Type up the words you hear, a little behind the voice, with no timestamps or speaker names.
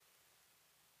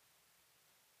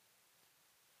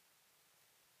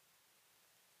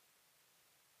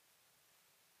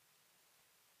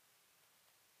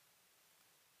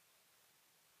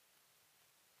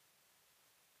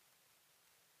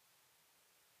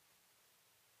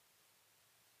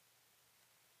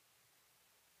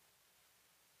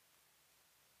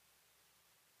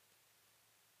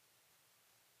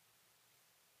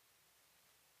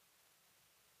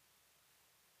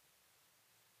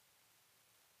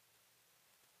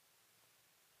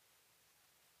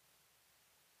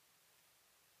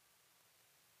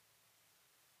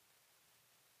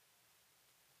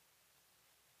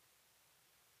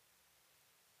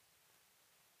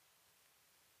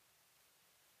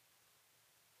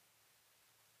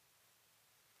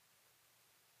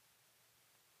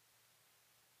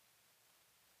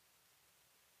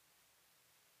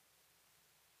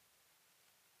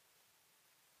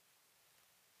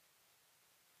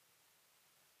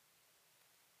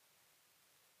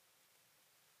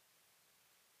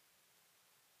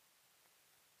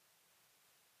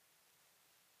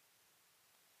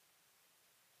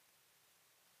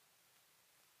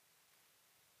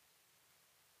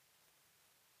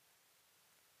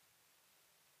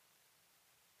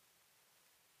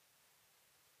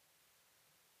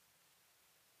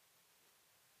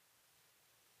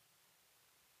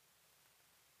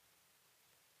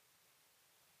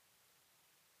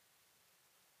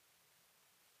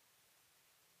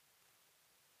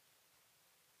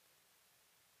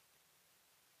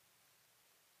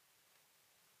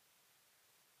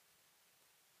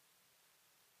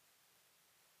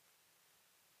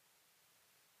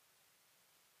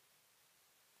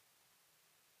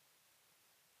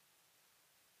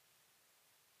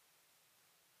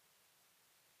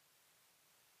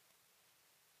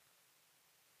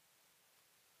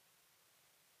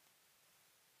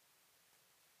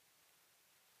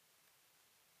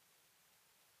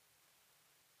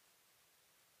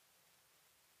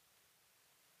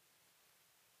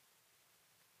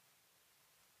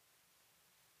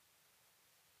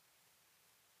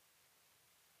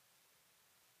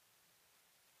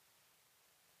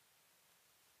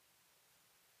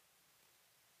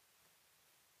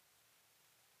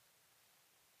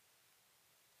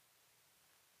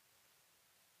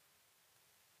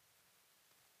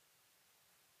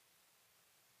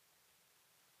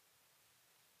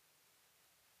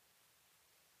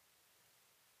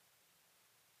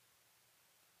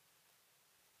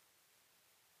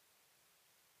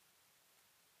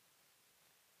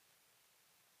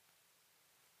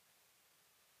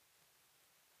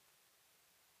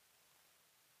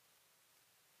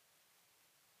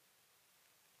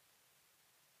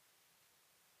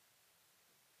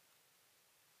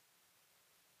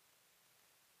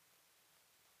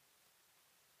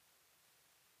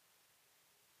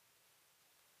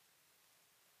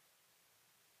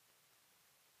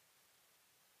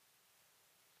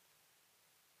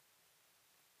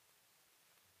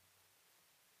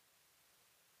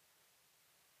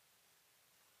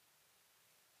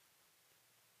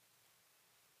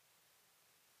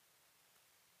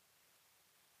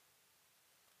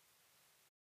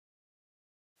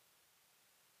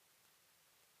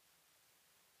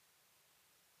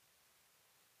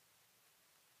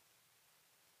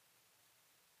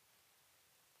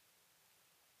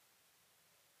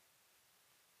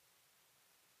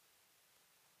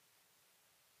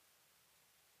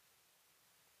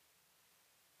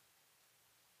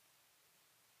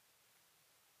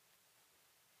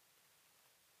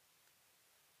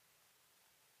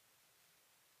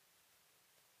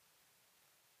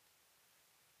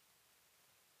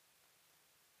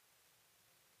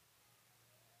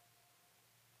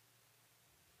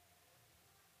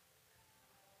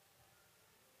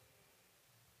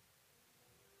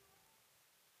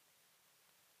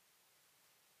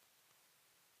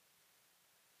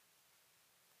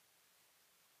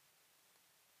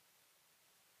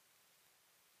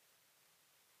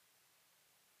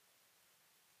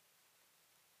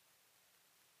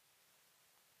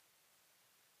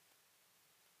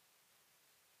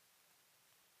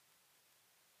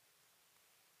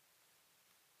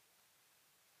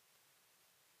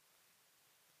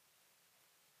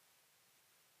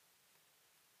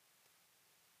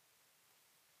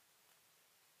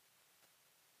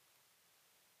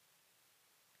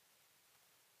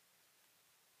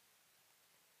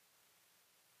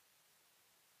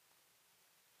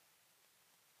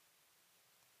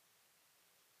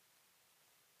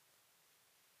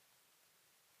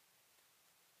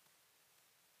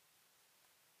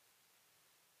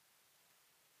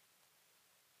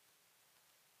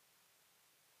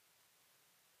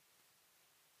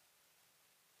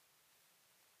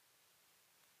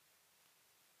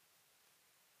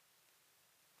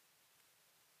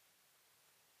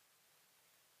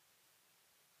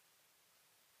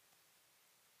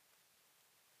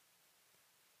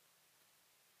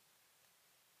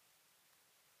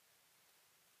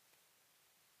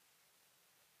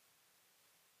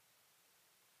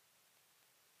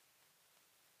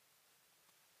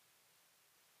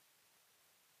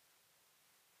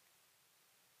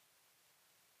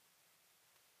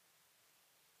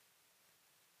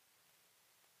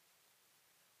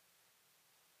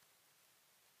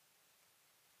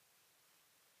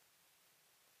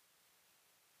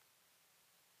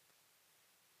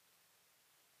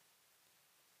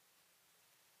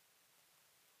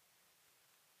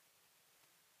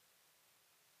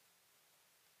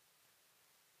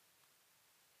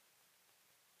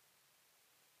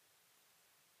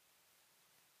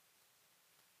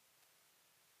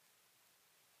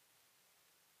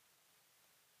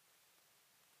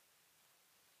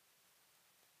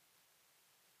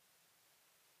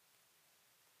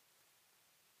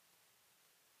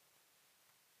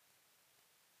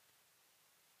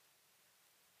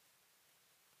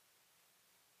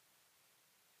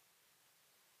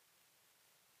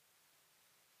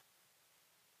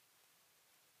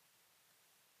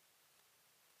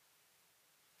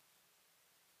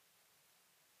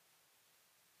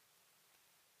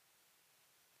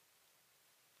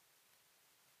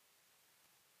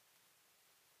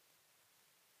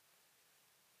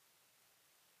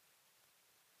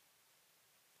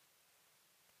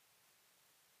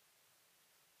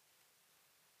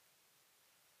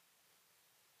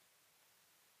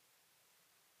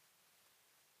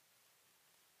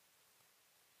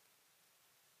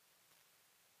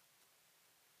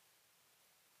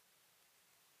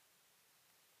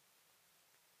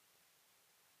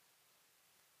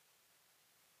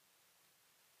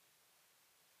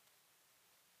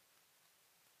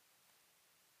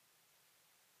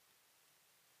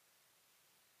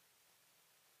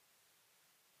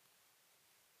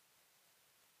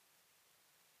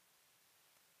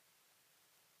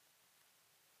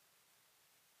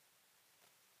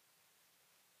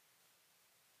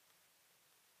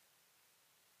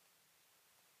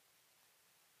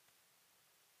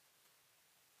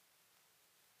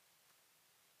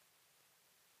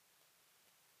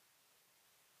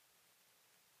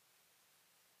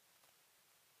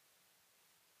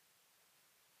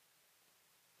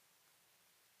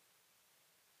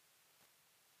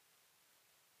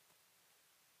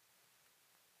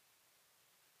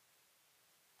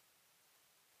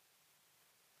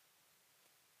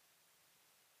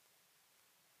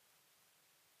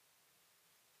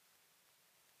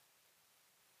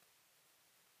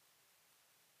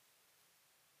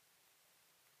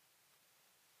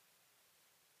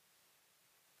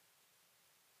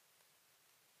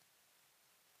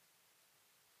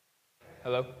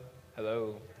Hello?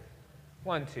 Hello?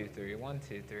 One, two, three. One,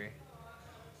 two, three.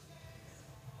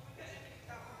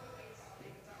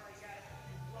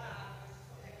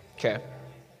 Okay.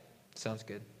 Sounds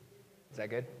good. Is that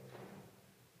good?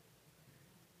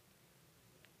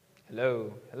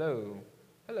 Hello? Hello?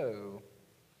 Hello?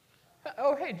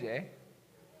 Oh, hey, Jay.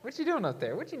 What you doing up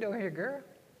there? What you doing here, girl?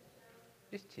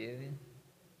 Just chilling,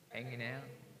 hanging out.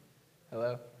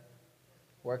 Hello?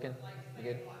 Working? You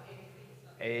good?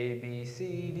 A, B,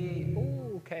 C, D.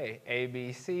 Ooh, okay. A,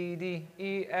 B, C, D,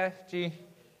 E, F, G,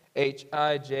 H,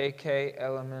 I, J, K,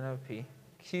 L, M, N, O, P,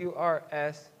 Q, R,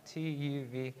 S, T, U,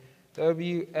 V,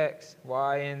 W, X,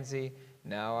 Y, and Z.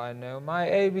 Now I know my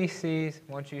ABCs.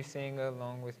 Won't you sing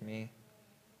along with me?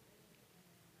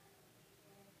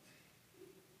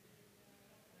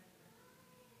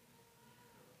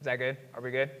 Is that good? Are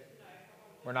we good?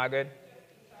 We're not good?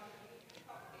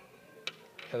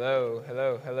 Hello,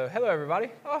 hello, hello, hello, everybody.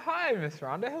 Oh, hi, Miss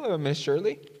Rhonda. Hello, Miss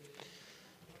Shirley.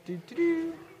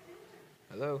 Do.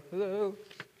 Hello, hello.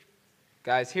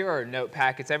 Guys, here are note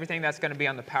packets. Everything that's going to be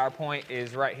on the PowerPoint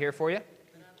is right here for you.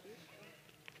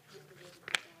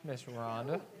 Miss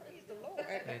Rhonda.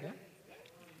 There you go.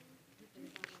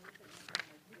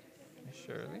 Miss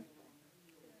Shirley.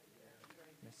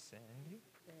 Miss Sandy.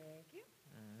 Thank you.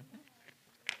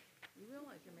 You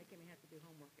realize you're making me have to do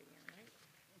homework again, right?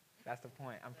 That's the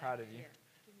point. I'm proud of you. Yeah.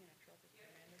 Give me a trouble.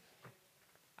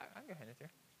 I'll go ahead and here.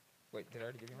 Wait, did I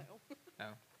already give you one? No.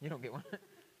 You don't get one.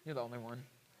 You're the only one.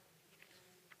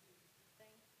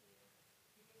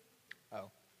 Oh.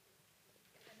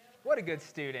 What a good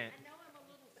student. I know I'm a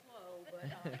little slow,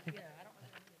 but yeah, I don't.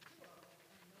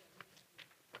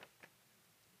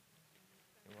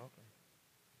 You're welcome.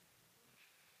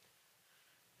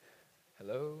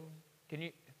 Hello? Can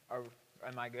you,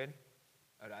 am I good?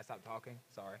 Oh, did I stop talking?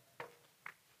 Sorry.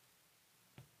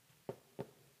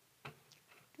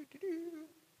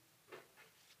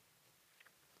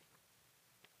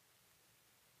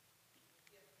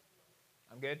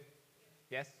 I'm good?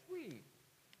 Yes? Sweet.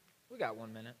 We got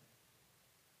 1 minute.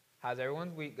 How's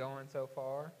everyone's week going so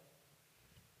far?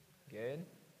 Good?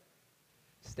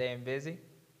 Staying busy?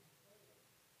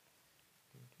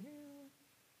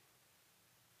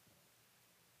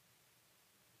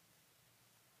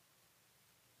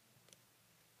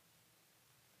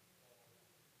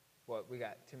 What, we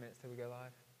got 2 minutes till we go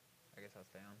live? I guess I'll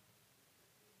stay on.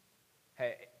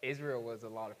 Hey, Israel was a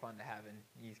lot of fun to have in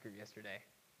youth group yesterday.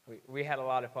 We had a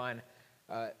lot of fun.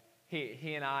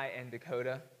 He and I and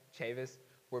Dakota Chavis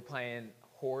were playing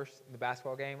horse, the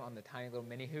basketball game, on the tiny little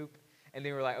mini hoop. And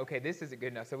then we were like, okay, this isn't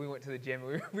good enough. So we went to the gym.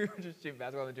 We were just shooting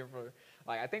basketball in the gym for,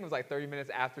 I think it was 30 minutes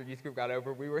after youth group got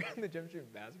over. We were in the gym shooting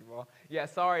basketball. Yeah,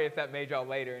 sorry if that made y'all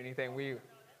late or anything.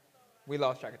 We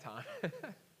lost track of time.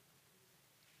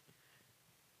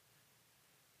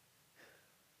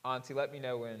 Auntie, let me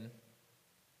know when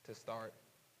to start.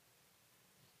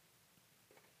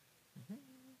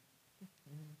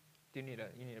 Do you need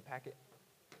a packet?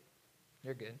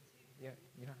 You're good. Yeah,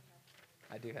 you know.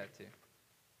 I do have two.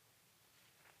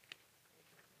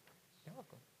 You're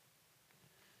welcome.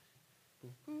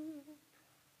 Boop, boop.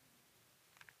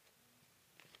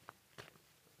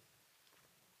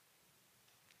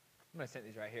 I'm gonna set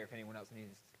these right here if anyone else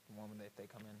needs one when if they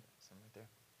come in. Some right there.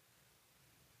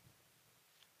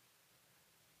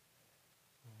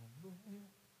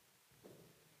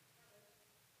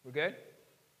 We're good?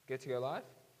 Good to go live?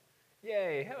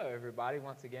 Yay! Hello, everybody,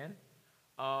 once again.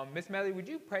 Miss Melly, would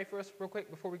you pray for us real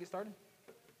quick before we get started?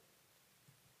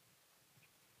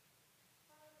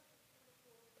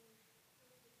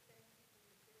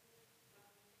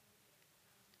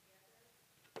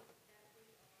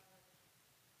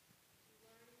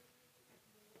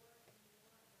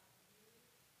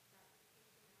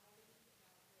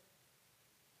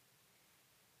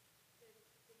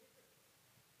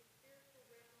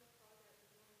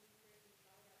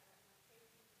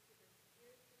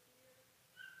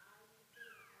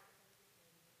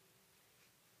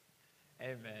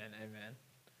 Amen, amen.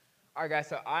 All right, guys,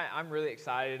 so I'm really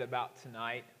excited about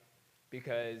tonight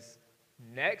because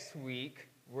next week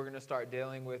we're going to start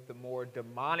dealing with the more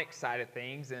demonic side of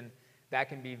things, and that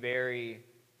can be very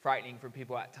frightening for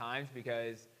people at times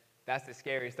because that's the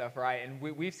scary stuff, right? And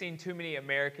we've seen too many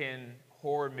American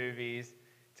horror movies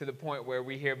to the point where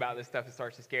we hear about this stuff, it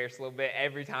starts to scare us a little bit.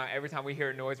 Every time we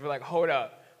hear a noise, we're like, hold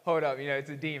up, it's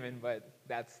a demon, but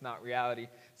that's not reality.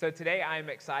 So today I am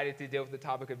excited to deal with the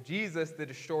topic of Jesus, the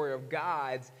destroyer of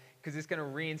gods, because it's going to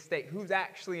reinstate who's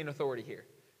actually in authority here,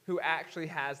 who actually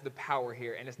has the power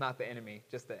here, and it's not the enemy,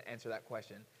 just to answer that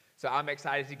question. So I'm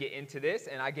excited to get into this,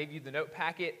 and I gave you the note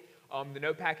packet The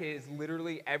note packet is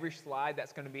literally every slide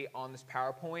that's going to be on this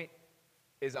PowerPoint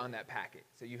is on that packet.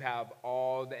 So you have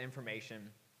all the information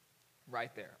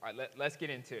right there. All right, let's get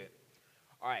into it.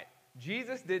 All right,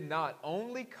 Jesus did not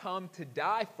only come to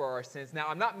die for our sins. Now,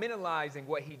 I'm not minimizing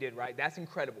what he did, right? That's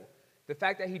incredible. The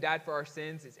fact that he died for our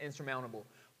sins is insurmountable.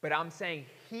 But I'm saying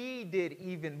he did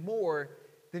even more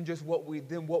than just what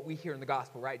we hear in the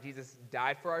gospel, right? Jesus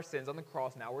died for our sins on the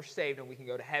cross. Now we're saved and we can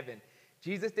go to heaven.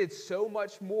 Jesus did so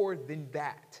much more than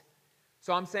that.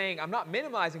 So I'm saying, I'm not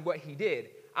minimizing what he did.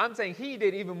 I'm saying he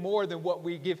did even more than what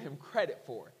we give him credit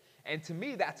for. And to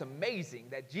me, that's amazing,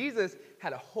 that Jesus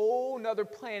had a whole nother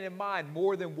plan in mind,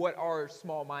 more than what our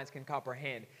small minds can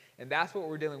comprehend. And that's what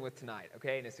we're dealing with tonight,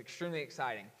 okay? And it's extremely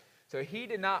exciting. So he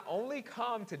did not only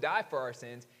come to die for our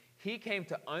sins, he came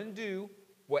to undo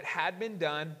what had been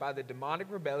done by the demonic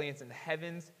rebellions in the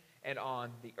heavens and on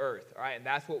the earth, all right? And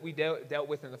that's what we dealt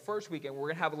with in the first week, and we're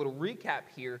going to have a little recap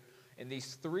here. In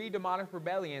these 3 demonic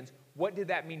rebellions, what did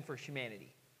that mean for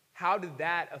humanity? How did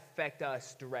that affect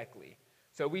us directly?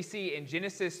 So we see in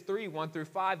Genesis 3, 1 through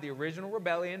 5, the original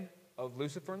rebellion of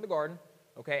Lucifer in the garden,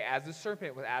 okay, as the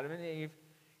serpent with Adam and Eve,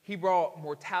 he brought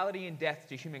mortality and death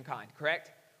to humankind,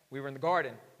 correct? We were in the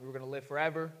garden. We were going to live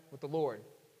forever with the Lord,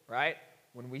 right?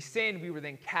 When we sinned, we were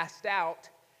then cast out.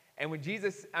 And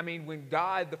when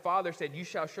God the Father said, you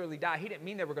shall surely die, he didn't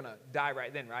mean that we're going to die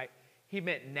right then, right? He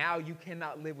meant now you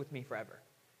cannot live with me forever.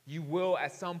 You will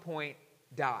at some point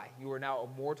die. You are now a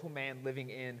mortal man living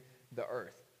in the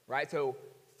earth, right? So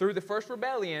through the first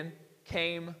rebellion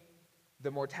came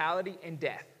the mortality and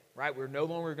death, right? We're no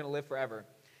longer going to live forever.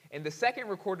 In the second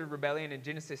recorded rebellion in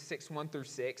Genesis 6, 1 through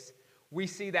 6, we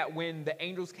see that when the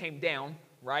angels came down,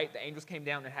 right? The angels came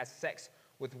down and had sex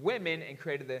with women and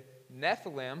created the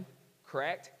Nephilim,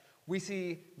 correct? We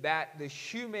see that the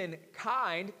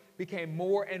humankind became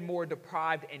more and more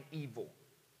deprived and evil.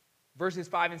 Verses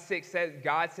 5 and 6 says,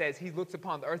 God says, he looks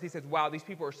upon the earth, he says, wow, these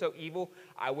people are so evil,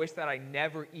 I wish that I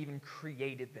never even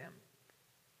created them.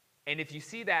 And if you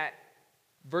see that,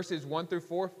 verses 1 through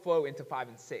 4 flow into 5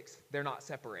 and 6. They're not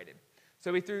separated.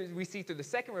 So we see through the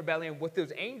second rebellion what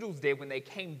those angels did when they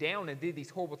came down and did these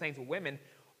horrible things with women.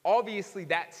 Obviously,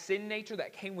 that sin nature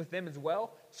that came with them as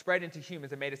well spread into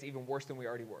humans and made us even worse than we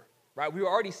already were. Right? We were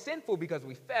already sinful because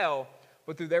we fell,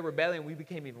 but through their rebellion, we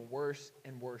became even worse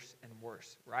and worse and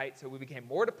worse. Right? So we became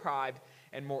more deprived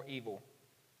and more evil.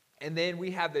 And then we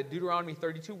have the Deuteronomy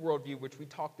 32 worldview, which we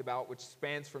talked about, which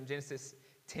spans from Genesis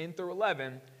 10 through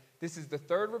 11. This is the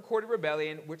third recorded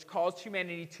rebellion, which caused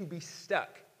humanity to be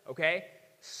stuck. Okay?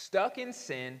 Stuck in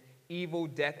sin, evil,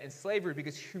 death, and slavery,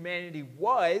 because humanity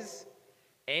was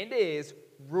and is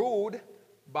ruled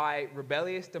by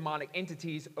rebellious demonic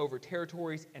entities over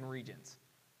territories and regions.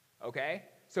 Okay?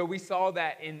 So we saw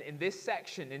that in this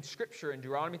section in Scripture, in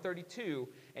Deuteronomy 32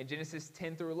 and Genesis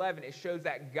 10 through 11, it shows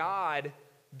that God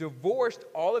divorced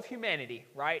all of humanity,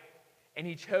 right? And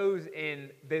he chose in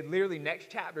the literally next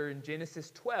chapter in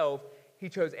Genesis 12, he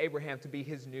chose Abraham to be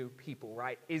his new people,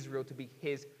 right? Israel to be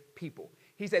his people.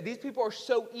 He said, these people are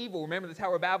so evil. Remember the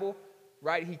Tower of Babel?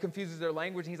 Right? He confuses their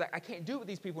language, and he's like, I can't do it with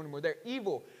these people anymore. They're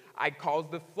evil. I caused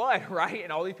the flood, right?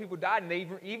 And all these people died,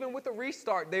 and even with the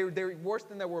restart, they're worse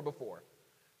than they were before.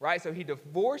 Right? So he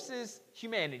divorces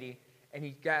humanity, and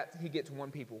he gets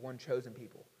one people, one chosen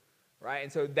people. Right?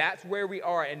 And so that's where we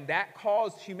are, and that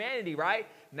caused humanity, right?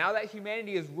 Now that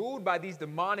humanity is ruled by these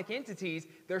demonic entities,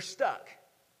 they're stuck.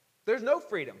 There's no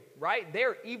freedom, right?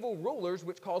 They're evil rulers,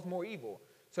 which cause more evil.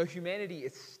 So humanity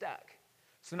is stuck.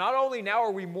 So not only now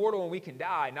are we mortal and we can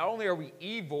die, not only are we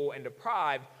evil and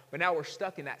deprived, but now we're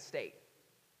stuck in that state,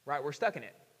 right? We're stuck in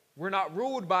it. We're not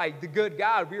ruled by the good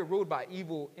God. We are ruled by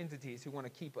evil entities who want to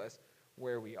keep us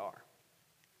where we are.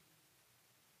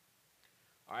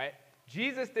 All right?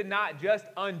 Jesus did not just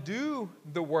undo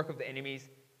the work of the enemies,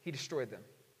 he destroyed them.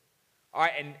 All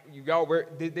right, and y'all,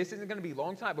 this isn't going to be a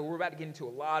long time, but we're about to get into a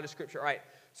lot of Scripture. All right,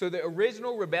 so the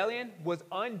original rebellion was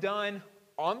undone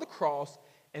on the cross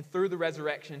and through the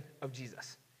resurrection of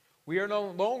Jesus. We are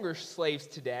no longer slaves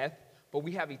to death, but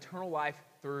we have eternal life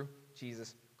through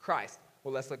Jesus Christ.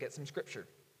 Well, let's look at some Scripture.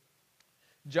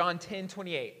 John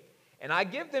 10:28. And I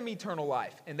give them eternal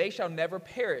life, and they shall never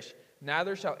perish,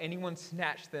 neither shall anyone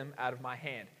snatch them out of my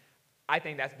hand. I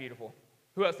think that's beautiful.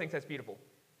 Who else thinks that's beautiful?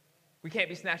 We can't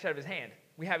be snatched out of his hand.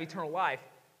 We have eternal life,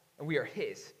 and we are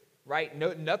his, right?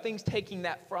 No, nothing's taking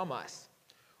that from us.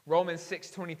 Romans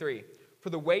 6:23. For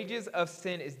the wages of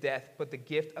sin is death, but the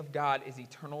gift of God is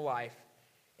eternal life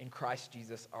in Christ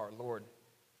Jesus our Lord.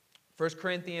 1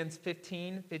 Corinthians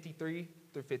 15:53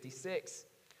 through 56.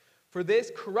 For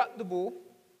this corruptible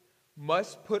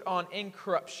must put on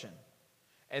incorruption,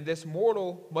 and this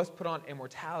mortal must put on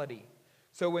immortality.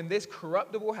 So when this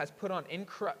corruptible has put on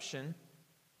incorruption,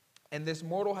 and this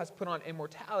mortal has put on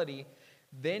immortality,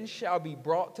 then shall be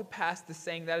brought to pass the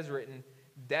saying that is written,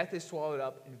 death is swallowed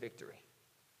up in victory.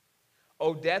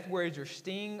 O death, where is your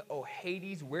sting? O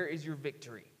Hades, where is your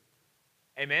victory?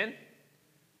 Amen?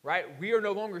 Right? We are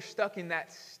no longer stuck in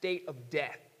that state of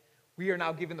death. We are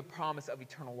now given the promise of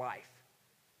eternal life.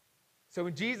 So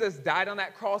when Jesus died on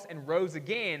that cross and rose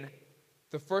again,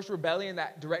 the first rebellion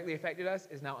that directly affected us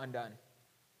is now undone.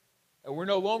 And we're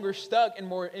no longer stuck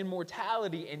in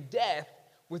immortality and death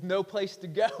with no place to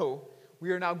go. We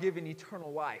are now given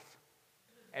eternal life.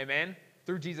 Amen?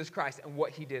 Through Jesus Christ and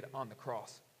what he did on the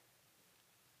cross.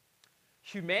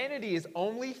 Humanity is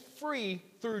only free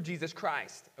through Jesus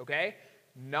Christ, okay?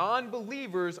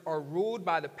 Non-believers are ruled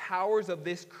by the powers of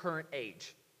this current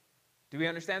age. Do we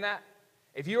understand that?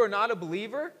 If you are not a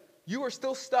believer, you are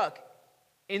still stuck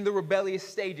in the rebellious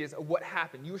stages of what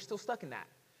happened. You are still stuck in that.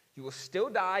 You will still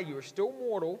die, you are still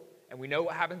mortal, and we know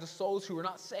what happens to souls who are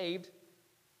not saved,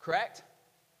 correct?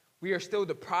 We are still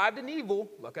deprived and evil,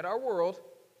 look at our world,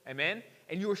 amen?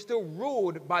 And you are still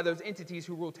ruled by those entities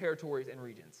who rule territories and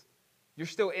regions. You're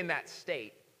still in that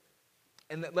state.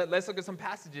 And let's look at some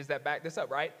passages that back this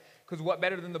up, right? Because what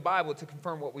better than the Bible to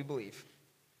confirm what we believe?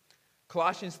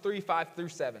 Colossians 3, 5 through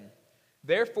 7.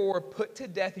 Therefore, put to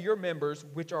death your members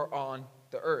which are on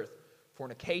the earth.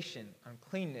 Fornication,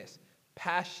 uncleanness,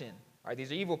 passion. All right,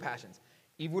 these are evil passions.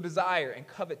 Evil desire and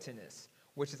covetousness,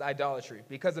 which is idolatry.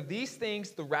 Because of these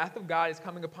things, the wrath of God is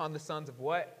coming upon the sons of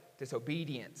what?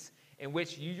 Disobedience, in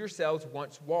which you yourselves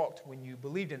once walked when you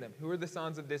believed in them. Who are the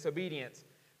sons of disobedience?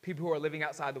 People who are living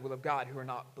outside the will of God, who are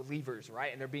not believers,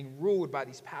 right? And they're being ruled by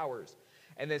these powers.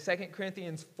 And then 2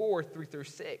 Corinthians 4, 3 through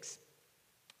 6.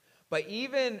 But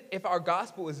even if our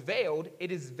gospel is veiled,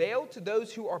 it is veiled to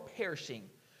those who are perishing,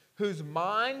 whose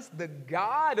minds the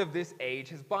God of this age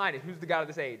has blinded. Who's the God of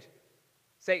this age?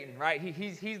 Satan, right?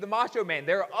 He's the macho man.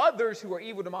 There are others who are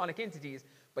evil demonic entities,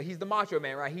 but he's the macho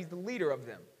man, right? He's the leader of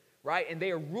them, right? And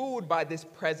they are ruled by this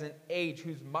present age,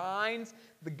 whose minds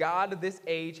the God of this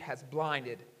age has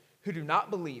blinded, who do not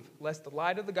believe, lest the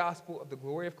light of the gospel of the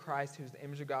glory of Christ, who is the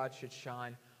image of God, should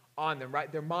shine on them,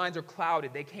 right? Their minds are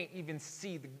clouded. They can't even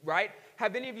see, right?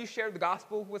 Have any of you shared the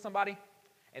gospel with somebody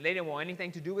and they didn't want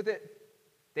anything to do with it?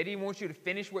 They didn't want you to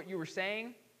finish what you were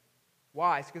saying?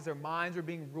 Why? It's because their minds are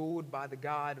being ruled by the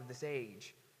God of this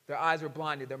age. Their eyes are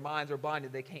blinded. Their minds are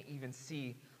blinded. They can't even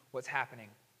see what's happening.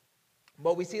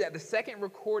 But we see that the second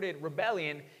recorded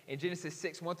rebellion in Genesis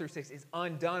 6, 1 through 6 is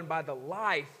undone by the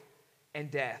life and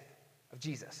death of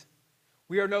Jesus.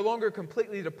 We are no longer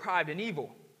completely deprived and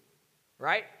evil,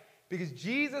 right? Because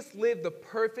Jesus lived the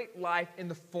perfect life in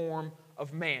the form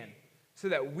of man, so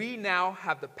that we now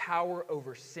have the power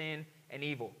over sin and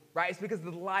evil, right? It's because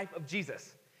of the life of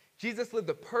Jesus. Jesus lived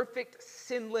a perfect,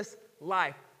 sinless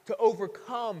life to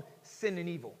overcome sin and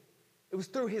evil. It was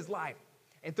through his life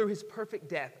and through his perfect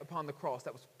death upon the cross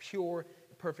that was pure,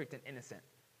 perfect, and innocent.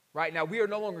 Right now, we are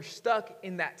no longer stuck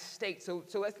in that state. So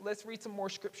let's read some more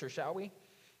scripture, shall we?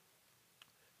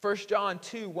 1 John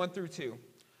 2, 1 through 2.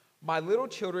 My little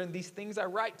children, these things I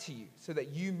write to you, so that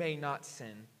you may not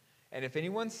sin. And if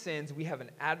anyone sins, we have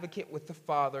an advocate with the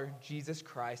Father, Jesus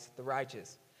Christ, the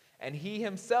righteous. And he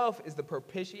himself is the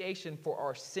propitiation for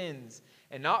our sins,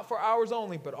 and not for ours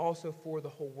only, but also for the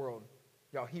whole world.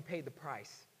 Y'all, he paid the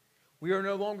price. We are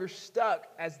no longer stuck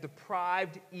as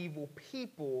deprived, evil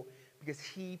people because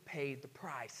he paid the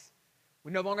price.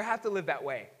 We no longer have to live that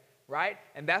way, right?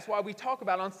 And that's why we talk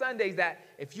about on Sundays that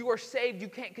if you are saved, you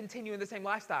can't continue in the same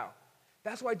lifestyle.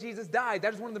 That's why Jesus died.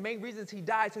 That is one of the main reasons he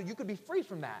died, so you could be free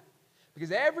from that.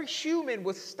 Because every human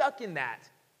was stuck in that,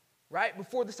 right,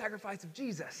 before the sacrifice of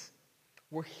Jesus,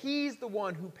 where he's the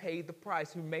one who paid the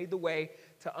price, who made the way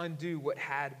to undo what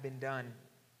had been done.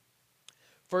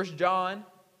 1 John,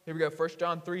 here we go, 1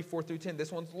 John 3, 4 through 10.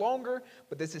 This one's longer,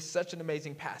 but this is such an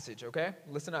amazing passage, okay?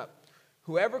 Listen up.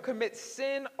 Whoever commits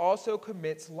sin also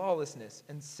commits lawlessness,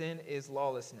 and sin is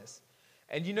lawlessness.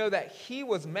 And you know that he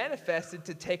was manifested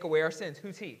to take away our sins.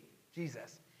 Who's he?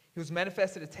 Jesus. He was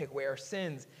manifested to take away our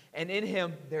sins, and in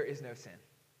him there is no sin.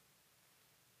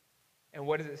 And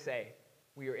what does it say?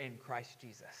 We are in Christ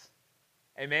Jesus.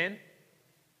 Amen?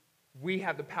 We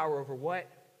have the power over what?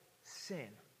 Sin.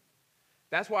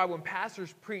 That's why when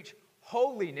pastors preach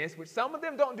holiness, which some of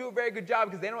them don't do a very good job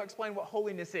because they don't explain what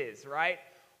holiness is, right?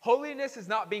 Holiness is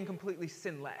not being completely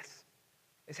sinless.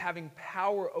 It's having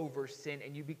power over sin,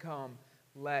 and you become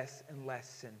less and less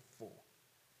sinful,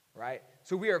 right?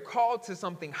 So we are called to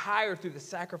something higher through the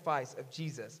sacrifice of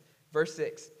Jesus. Verse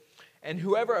 6, and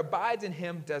whoever abides in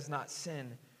him does not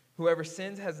sin. Whoever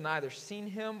sins has neither seen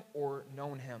him or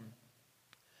known him.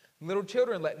 Little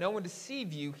children, let no one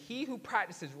deceive you. He who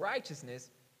practices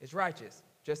righteousness is righteous,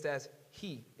 just as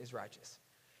he is righteous.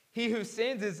 He who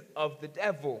sins is of the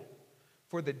devil,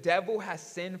 for the devil has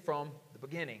sinned from the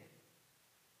beginning.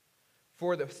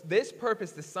 For this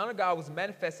purpose the Son of God was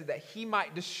manifested, that he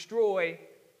might destroy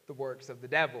the works of the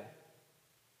devil.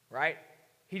 Right?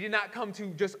 He did not come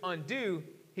to just undo,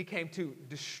 he came to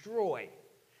destroy.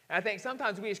 And I think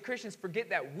sometimes we as Christians forget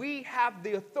that we have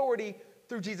the authority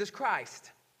through Jesus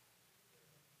Christ.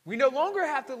 We no longer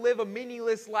have to live a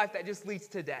meaningless life that just leads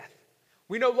to death.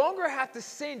 We no longer have to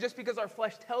sin just because our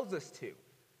flesh tells us to.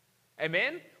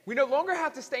 Amen? We no longer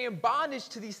have to stay in bondage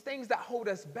to these things that hold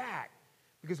us back.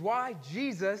 Because why?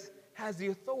 Jesus has the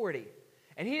authority.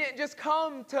 And he didn't just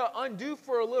come to undo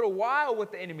for a little while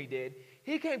what the enemy did.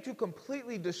 He came to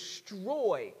completely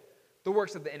destroy the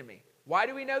works of the enemy. Why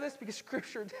do we know this? Because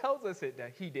Scripture tells us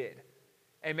that he did.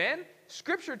 Amen?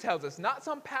 Scripture tells us, not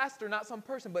some pastor, not some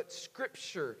person, but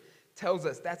Scripture tells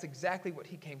us that's exactly what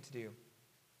he came to do.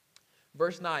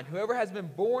 Verse 9, whoever has been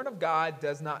born of God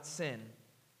does not sin,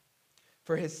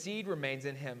 for his seed remains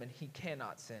in him, and he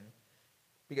cannot sin,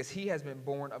 because he has been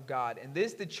born of God. And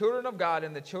this, the children of God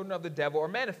and the children of the devil are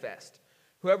manifest.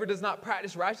 Whoever does not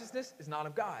practice righteousness is not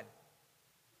of God.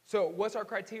 So what's our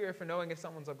criteria for knowing if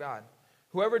someone's of God?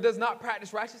 Whoever does not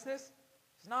practice righteousness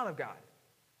is not of God.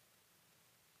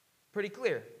 Pretty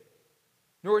clear.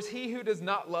 Nor is he who does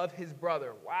not love his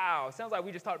brother. Wow, sounds like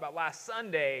we just talked about last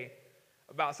Sunday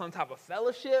about some type of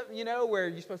fellowship, where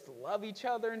you're supposed to love each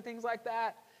other and things like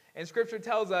that. And Scripture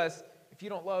tells us if you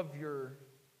don't love your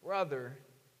brother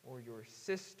or your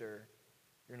sister,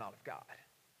 you're not of God.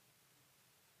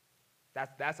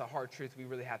 That's a hard truth we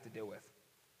really have to deal with,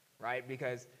 right?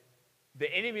 Because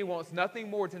the enemy wants nothing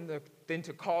more than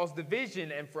to cause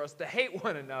division and for us to hate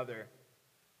one another.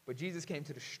 But Jesus came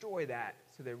to destroy that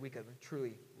so that we could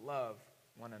truly love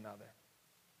one another.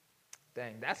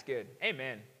 Dang, that's good.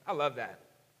 Amen. I love that.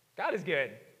 God is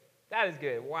good. That is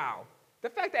good. Wow. The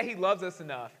fact that he loves us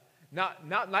enough, not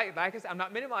like I said, I'm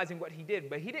not minimizing what he did,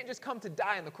 but he didn't just come to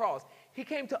die on the cross. He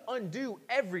came to undo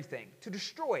everything, to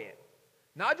destroy it.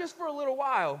 Not just for a little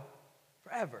while,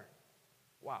 forever.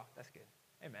 Wow, that's good.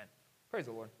 Amen. Praise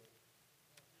the Lord.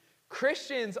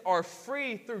 Christians are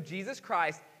free through Jesus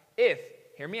Christ if,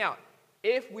 hear me out,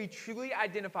 if we truly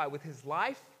identify with his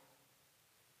life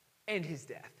and his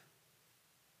death.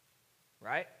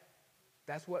 Right?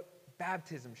 That's what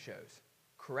baptism shows.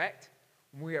 Correct?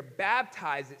 When we are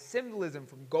baptized, it's symbolism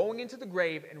from going into the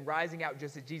grave and rising out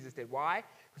just as Jesus did. Why?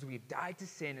 Because we have died to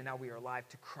sin and now we are alive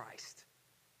to Christ.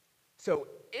 So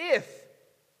if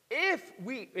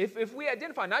we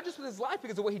identify not just with his life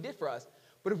because of what he did for us,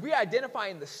 but if we identify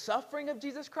in the suffering of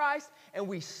Jesus Christ and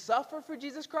we suffer for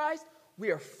Jesus Christ,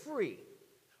 we are free.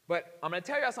 But I'm going to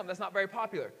tell you something that's not very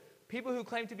popular. People who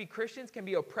claim to be Christians can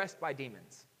be oppressed by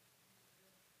demons.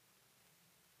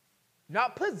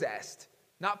 Not possessed,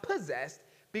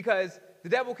 because the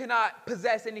devil cannot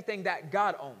possess anything that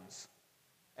God owns.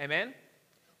 Amen?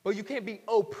 But you can't be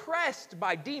oppressed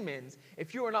by demons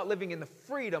if you are not living in the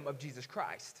freedom of Jesus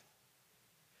Christ.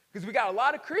 Because we got a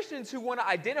lot of Christians who want to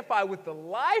identify with the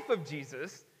life of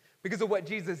Jesus because of what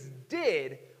Jesus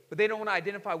did, but they don't want to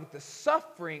identify with the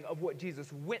suffering of what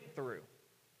Jesus went through.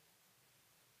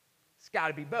 It's got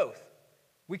to be both.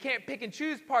 We can't pick and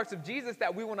choose parts of Jesus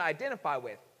that we want to identify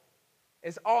with.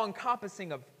 It's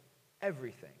all-encompassing of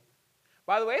everything.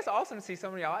 By the way, it's awesome to see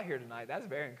some of y'all out here tonight. That's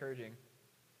very encouraging.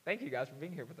 Thank you guys for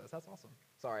being here with us. That's awesome.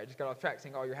 Sorry, I just got off track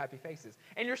seeing all your happy faces.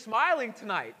 And you're smiling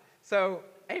tonight. So,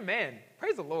 amen.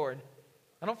 Praise the Lord.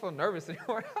 I don't feel nervous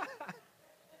anymore. Oh,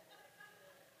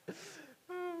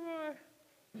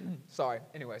 my. Sorry.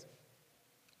 Anyways.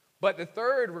 But the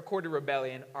third recorded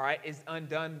rebellion, all right, is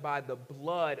undone by the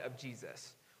blood of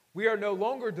Jesus. We are no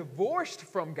longer divorced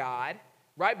from God,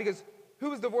 right? Because who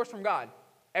was divorced from God?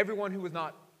 Everyone who was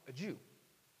not a Jew.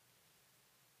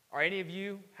 Are any of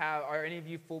you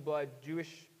full-blood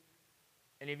Jewish?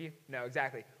 Any of you? No,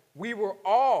 exactly. We were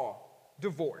all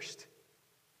divorced,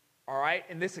 all right,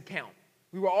 in this account.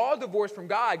 We were all divorced from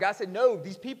God. God said, no,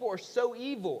 these people are so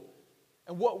evil.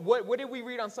 And what did we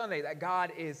read on Sunday? That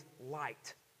God is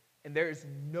light, and there is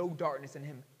no darkness in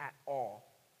him at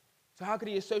all. So how could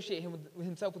he associate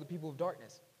himself with the people of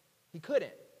darkness? He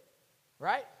couldn't,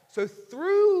 right? So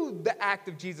through the act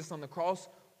of Jesus on the cross,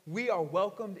 we are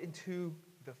welcomed into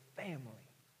the family.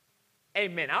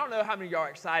 Amen. I don't know how many of y'all are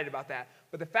excited about that,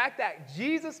 but the fact that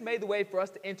Jesus made the way for us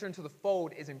to enter into the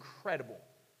fold is incredible,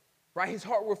 right? His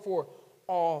heart was for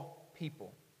all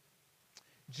people.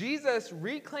 Jesus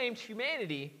reclaimed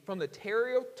humanity from the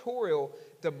territorial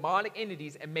demonic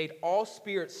entities and made all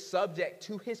spirits subject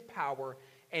to his power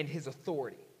and his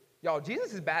authority. Y'all,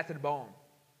 Jesus is bad to the bone.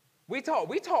 We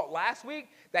taught last week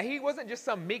that he wasn't just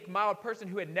some meek, mild person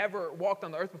who had never walked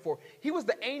on the earth before. He was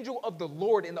the angel of the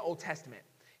Lord in the Old Testament.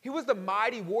 He was the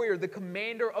mighty warrior, the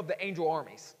commander of the angel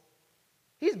armies.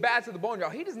 He's bad to the bone, y'all.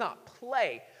 He does not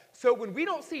play. So when we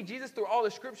don't see Jesus through all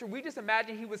the scripture, we just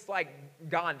imagine he was like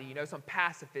Gandhi, some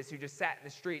pacifist who just sat in the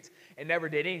streets and never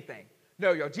did anything.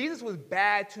 No, y'all, Jesus was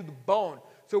bad to the bone.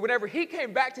 So whenever he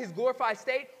came back to his glorified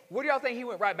state, what do y'all think he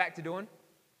went right back to doing?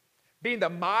 Being the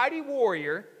mighty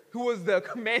warrior who was the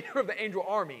commander of the angel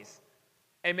armies.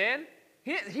 Amen?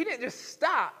 He didn't just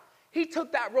stop. He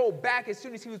took that role back as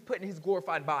soon as he was put in his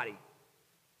glorified body.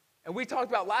 And we talked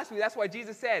about last week, that's why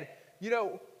Jesus said,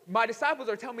 my disciples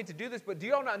are telling me to do this, but do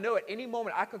y'all not know at any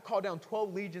moment I could call down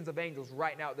 12 legions of angels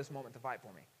right now at this moment to fight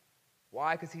for me?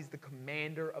 Why? Because he's the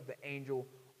commander of the angel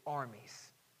armies.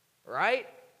 Right?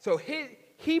 So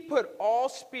he put all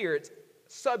spirits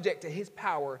subject to his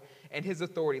power and his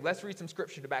authority. Let's read some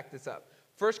scripture to back this up.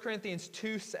 1 Corinthians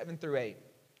 2, 7 through 8.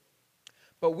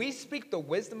 But we speak the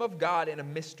wisdom of God in a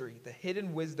mystery, the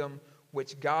hidden wisdom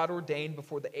which God ordained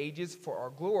before the ages for our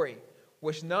glory,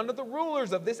 which none of the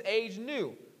rulers of this age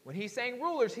knew. When he's saying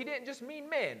rulers, he didn't just mean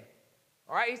men.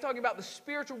 All right, he's talking about the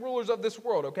spiritual rulers of this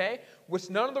world, okay? Which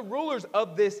none of the rulers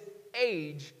of this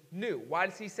age knew. Why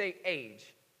does he say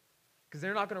age? Because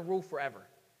they're not going to rule forever.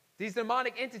 These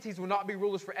demonic entities will not be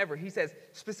rulers forever. He says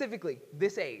specifically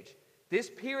this age, this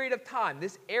period of time,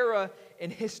 this era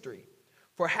in history.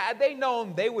 For had they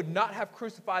known, they would not have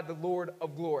crucified the Lord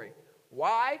of glory.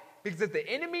 Why? Because if the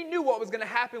enemy knew what was going to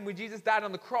happen when Jesus died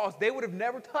on the cross, they would have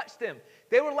never touched him.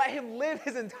 They would have let him live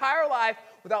his entire life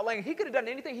without letting him. He could have done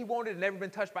anything he wanted and never been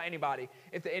touched by anybody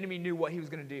if the enemy knew what he was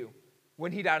going to do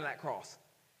when he died on that cross.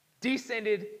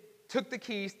 Descended, took the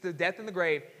keys to death and the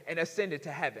grave, and ascended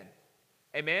to heaven.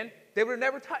 Amen? They would have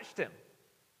never touched him.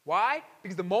 Why?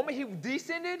 Because the moment he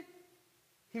descended,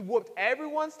 he whooped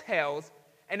everyone's tails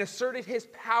and asserted his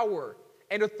power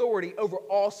and authority over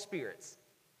all spirits.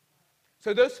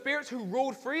 So those spirits who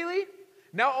ruled freely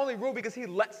now only rule because he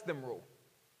lets them rule.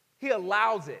 He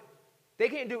allows it. They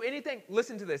can't do anything.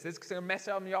 Listen to this. This is going to mess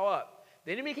some of y'all up.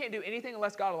 The enemy can't do anything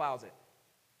unless God allows it.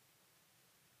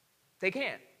 They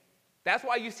can't. That's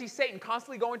why you see Satan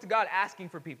constantly going to God asking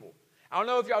for people. I don't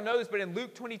know if y'all know this, but in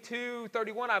Luke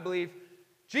 22:31, I believe,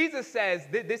 Jesus says,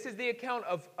 this is the account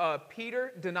of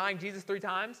Peter denying Jesus 3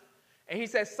 times. And he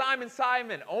says, Simon,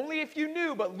 Simon, only if you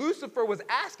knew, but Lucifer was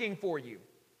asking for you.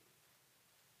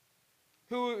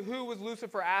 Who was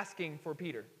Lucifer asking for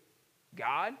Peter?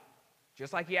 God,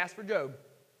 just like he asked for Job.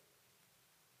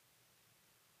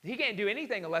 He can't do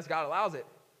anything unless God allows it.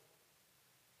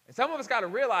 And some of us got to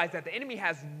realize that the enemy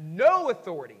has no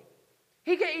authority.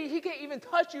 He can't even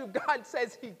touch you if God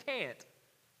says he can't.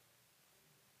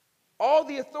 All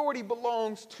the authority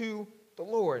belongs to the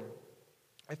Lord.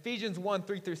 Ephesians 1,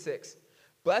 3 through 6.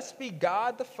 Blessed be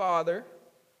God the Father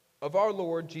of our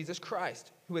Lord Jesus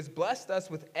Christ, who has blessed us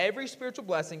with every spiritual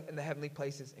blessing in the heavenly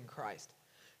places in Christ,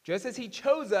 just as he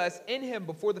chose us in him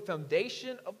before the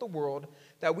foundation of the world,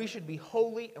 that we should be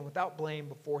holy and without blame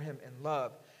before him in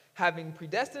love, having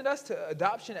predestined us to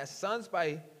adoption as sons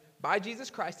by Jesus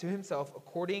Christ to himself,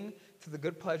 according to the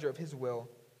good pleasure of his will,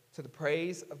 to the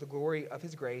praise of the glory of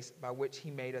his grace, by which he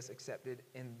made us accepted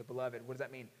in the beloved. What does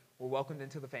that mean? We're welcomed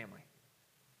into the family.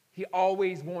 He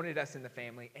always wanted us in the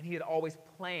family, and he had always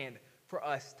planned for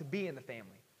us to be in the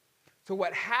family. So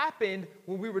what happened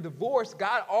when we were divorced,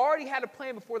 God already had a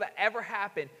plan before that ever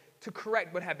happened to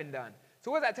correct what had been done.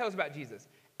 So what does that tell us about Jesus?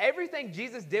 Everything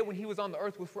Jesus did when he was on the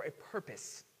earth was for a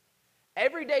purpose.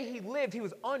 Every day he lived, he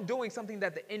was undoing something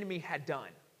that the enemy had done.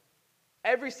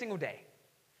 Every single day.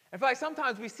 I feel like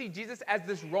sometimes we see Jesus as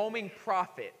this roaming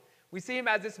prophet. We see him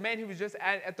as this man who was just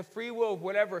at the free will of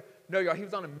whatever. No, y'all, he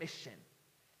was on a mission.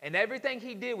 And everything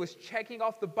he did was checking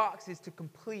off the boxes to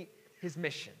complete his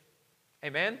mission.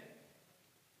 Amen?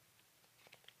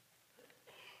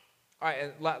 All right,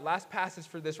 and last passage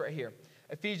for this right here.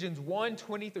 Ephesians 1,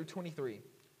 20 through 23.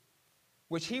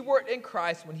 Which he worked in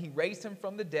Christ when he raised him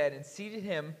from the dead and seated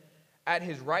him at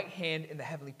his right hand in the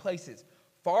heavenly places.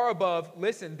 Far above,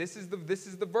 listen, this is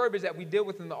the verbiage that we deal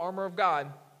with in the armor of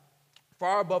God.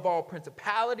 Far above all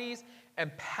principalities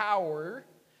and power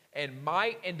and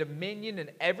might and dominion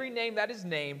and every name that is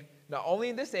named, not only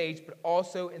in this age, but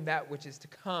also in that which is to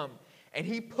come. And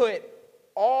he put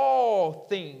all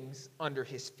things under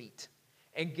his feet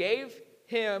and gave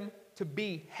him to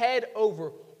be head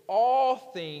over all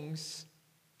things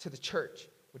to the church,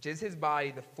 which is his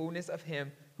body, the fullness of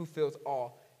him who fills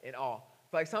all in all.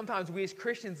 Like sometimes we as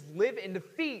Christians live in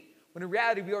defeat when in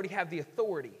reality we already have the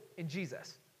authority in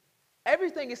Jesus.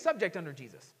 Everything is subject under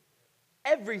Jesus.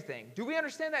 Everything. Do we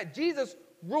understand that? Jesus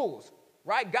rules,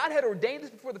 right? God had ordained this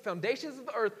before the foundations of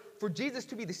the earth for Jesus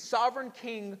to be the sovereign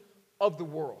king of the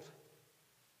world.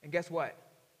 And guess what?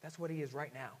 That's what he is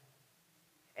right now.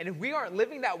 And if we aren't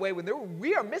living that way,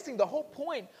 we are missing the whole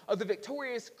point of the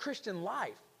victorious Christian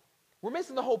life. We're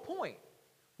missing the whole point.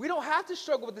 We don't have to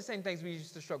struggle with the same things we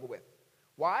used to struggle with.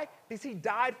 Why? Because he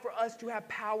died for us to have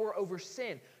power over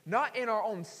sin, not in our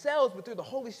own selves, but through the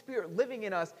Holy Spirit living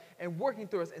in us and working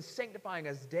through us and sanctifying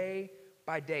us day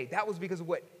by day. That was because of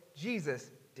what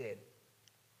Jesus did.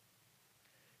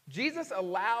 Jesus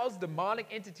allows demonic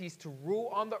entities to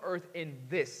rule on the earth in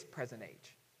this present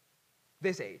age.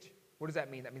 This age. What does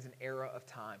that mean? That means an era of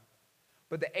time.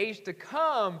 But the age to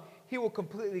come, he will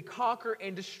completely conquer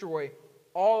and destroy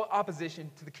all opposition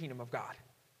to the kingdom of God.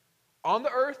 On the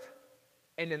earth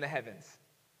and in the heavens.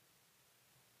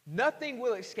 Nothing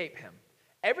will escape him.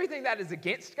 Everything that is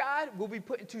against God will be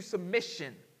put into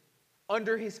submission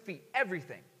under his feet.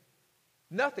 Everything.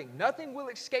 Nothing will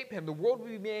escape him. The world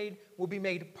will be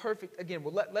made perfect again.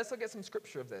 Well, let's look at some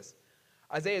scripture of this.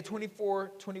 Isaiah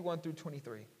 24, 21 through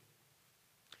 23.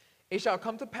 It shall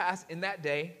come to pass in that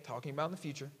day, talking about in the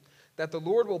future, that the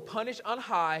Lord will punish on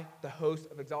high the host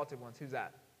of exalted ones. Who's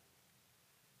that?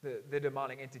 The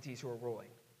demonic entities who are ruling.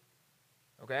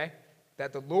 Okay?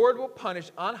 That the Lord will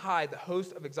punish on high the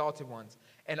host of exalted ones,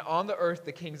 and on the earth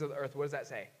the kings of the earth. What does that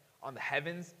say? On the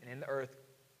heavens and in the earth,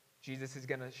 Jesus is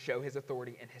going to show his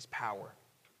authority and his power.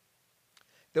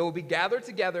 They will be gathered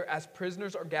together as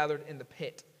prisoners are gathered in the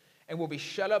pit, and will be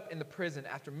shut up in the prison.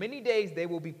 After many days they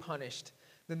will be punished.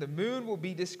 Then the moon will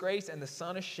be disgraced and the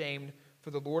sun ashamed,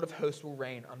 for the Lord of hosts will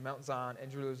reign on Mount Zion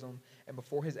and Jerusalem and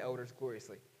before his elders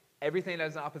gloriously. Everything that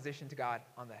is in opposition to God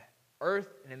on the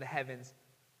earth and in the heavens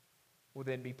will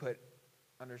then be put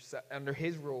under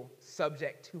his rule,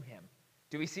 subject to him.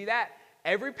 Do we see that?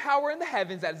 Every power in the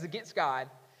heavens that is against God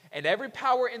and every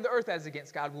power in the earth that is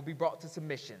against God will be brought to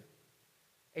submission.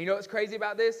 And you know what's crazy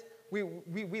about this?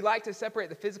 We like to separate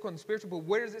the physical and the spiritual, but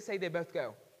where does it say they both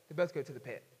go? They both go to the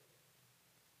pit.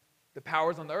 The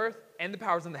powers on the earth and the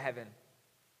powers in the heaven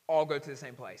all go to the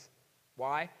same place.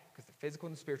 Why? Because the physical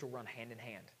and the spiritual run hand in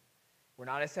hand. We're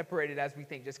not as separated as we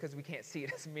think. Just because we can't see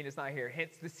it doesn't mean it's not here.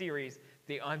 Hence the series,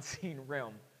 The Unseen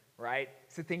Realm, right?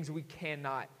 It's the things we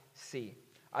cannot see.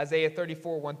 Isaiah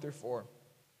 34, 1 through 4.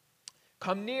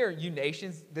 Come near, you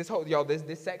nations. This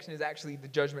section is actually the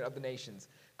judgment of the nations.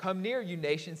 Come near, you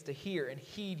nations, to hear, and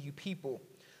heed, you people.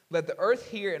 Let the earth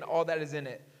hear and all that is in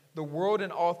it, the world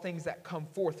and all things that come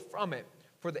forth from it.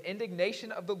 For the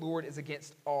indignation of the Lord is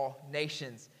against all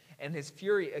nations, and his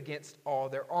fury against all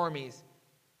their armies.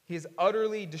 He has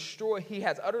utterly destroyed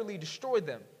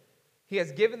them. He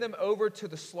has given them over to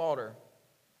the slaughter.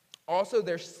 Also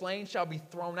their slain shall be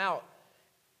thrown out,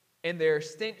 and their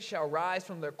stench shall rise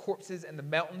from their corpses, and the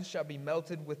mountains shall be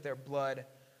melted with their blood.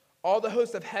 All the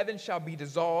hosts of heaven shall be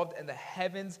dissolved, and the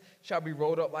heavens shall be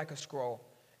rolled up like a scroll.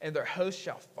 And their host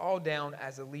shall fall down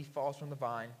as a leaf falls from the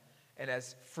vine, and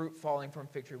as fruit falling from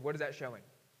fig tree. What is that showing?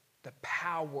 The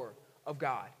power of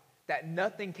God, that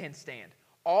nothing can stand.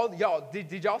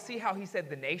 Did y'all see how he said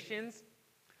the nations,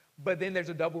 but then there's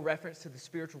a double reference to the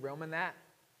spiritual realm in that?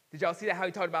 Did y'all see that, how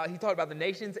he talked about the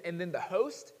nations and then the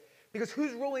host? Because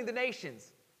who's ruling the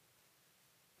nations?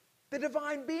 The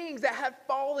divine beings that have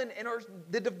fallen and are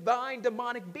the divine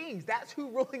demonic beings. That's who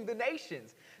ruling the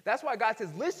nations. That's why God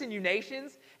says, listen, you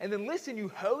nations, and then listen, you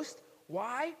host.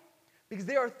 Why? Because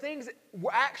there are things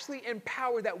actually in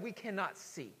power that we cannot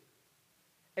see.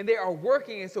 And they are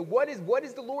working. And so what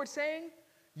is the Lord saying?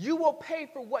 You will pay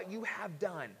for what you have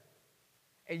done.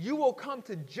 And you will come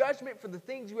to judgment for the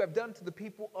things you have done to the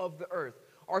people of the earth.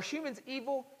 Are humans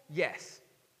evil? Yes.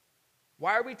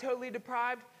 Why are we totally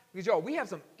deprived? Because, we have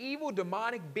some evil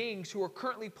demonic beings who are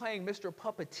currently playing Mr.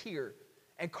 Puppeteer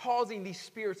and causing these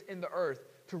spirits in the earth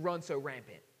to run so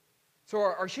rampant. So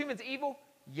are humans evil?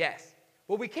 Yes.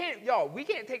 Well, we can't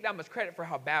take that much credit for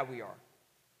how bad we are.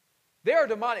 There are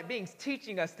demonic beings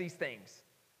teaching us these things.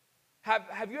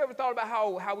 Have you ever thought about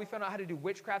how we found out how to do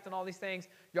witchcraft and all these things?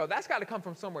 That's got to come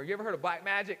from somewhere. You ever heard of black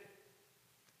magic?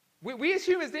 We as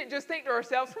humans didn't just think to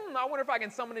ourselves, I wonder if I can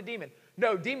summon a demon.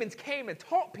 No, demons came and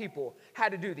taught people how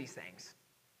to do these things.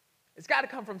 It's got to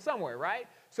come from somewhere, right?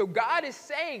 So God is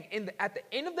saying at the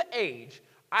end of the age,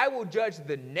 I will judge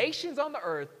the nations on the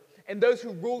earth and those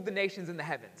who rule the nations in the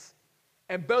heavens.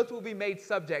 And both will be made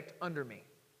subject under me.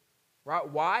 Right?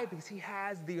 Why? Because he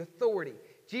has the authority.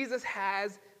 Jesus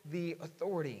has the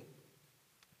authority.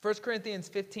 1 Corinthians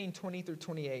 15, 20 through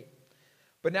 28.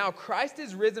 But now Christ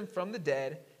is risen from the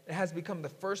dead and has become the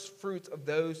first fruits of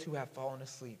those who have fallen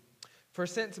asleep. For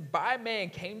since by man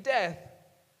came death,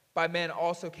 by man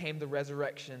also came the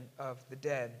resurrection of the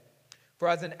dead. For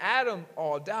as in Adam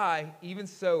all die, even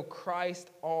so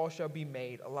Christ all shall be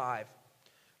made alive.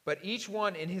 But each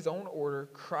one in his own order,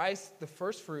 Christ the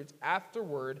firstfruits,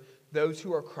 afterward those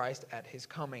who are Christ at his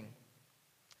coming.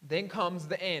 Then comes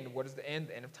the end. What is the end?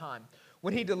 The end of time.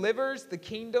 When he delivers the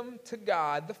kingdom to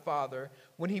God the Father,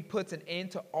 when he puts an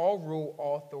end to all rule,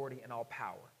 all authority, and all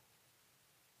power.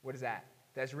 What is that?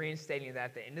 That's reinstating that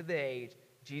at the end of the age,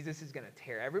 Jesus is going to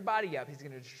tear everybody up. He's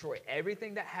going to destroy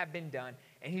everything that had been done,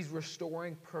 and he's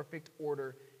restoring perfect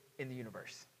order in the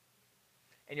universe.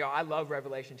 And y'all, I love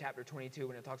Revelation chapter 22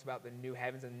 when it talks about the new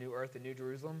heavens and the new earth, the new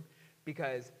Jerusalem,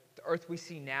 because the earth we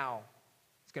see now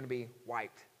is going to be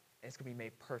wiped, and it's going to be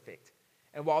made perfect.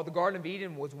 And while the Garden of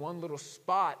Eden was one little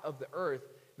spot of the earth,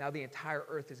 now the entire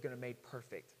earth is going to be made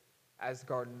perfect as the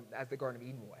Garden of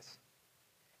Eden was.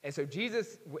 And so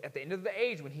Jesus, at the end of the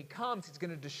age, when he comes, he's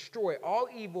going to destroy all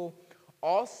evil,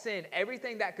 all sin,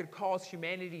 everything that could cause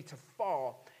humanity to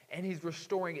fall, and he's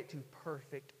restoring it to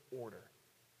perfect order.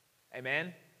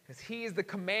 Amen? Because he is the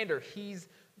commander. He's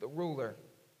the ruler.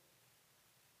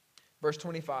 Verse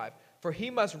 25, for he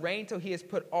must reign till he has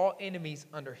put all enemies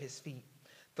under his feet.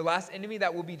 The last enemy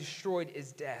that will be destroyed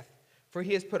is death. For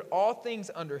he has put all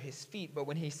things under his feet. But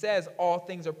when he says all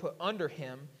things are put under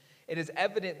him, it is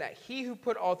evident that he who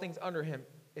put all things under him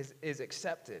is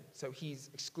accepted. So he's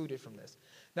excluded from this.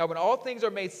 Now when all things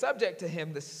are made subject to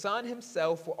him, the Son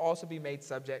himself will also be made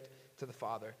subject to the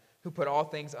Father, who put all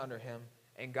things under him,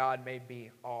 and God may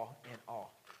be all in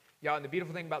all. Y'all, and the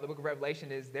beautiful thing about the book of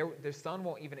Revelation is the Son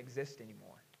won't even exist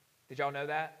anymore. Did y'all know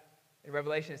that? In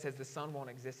Revelation, it says the Son won't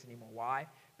exist anymore. Why?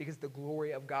 Because the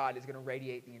glory of God is going to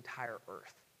radiate the entire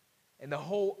earth. And the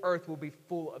whole earth will be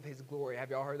full of his glory.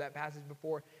 Have y'all heard that passage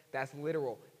before? That's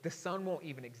literal. The sun won't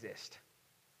even exist.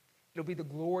 It'll be the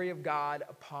glory of God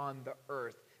upon the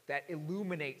earth that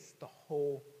illuminates the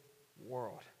whole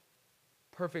world.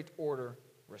 Perfect order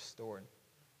restored.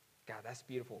 God, that's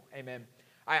beautiful. Amen.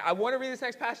 I want to read this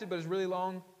next passage, but it's really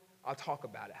long. I'll talk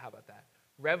about it. How about that?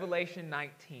 Revelation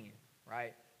 19,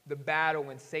 right? The battle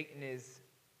when Satan is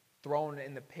thrown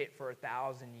in the pit for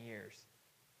 1,000 years.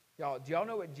 Y'all, do y'all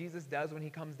know what Jesus does when he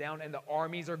comes down and the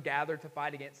armies are gathered to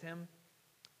fight against him?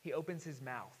 He opens his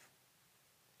mouth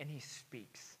and he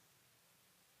speaks.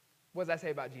 What does that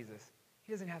say about Jesus?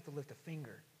 He doesn't have to lift a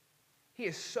finger. He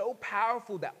is so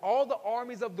powerful that all the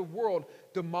armies of the world,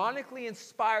 demonically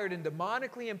inspired and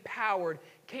demonically empowered,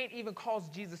 can't even cause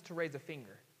Jesus to raise a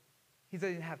finger. He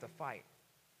doesn't have to fight.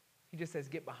 He just says,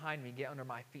 get behind me, get under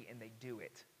my feet, and they do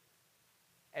it.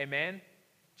 Amen?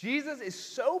 Jesus is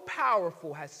so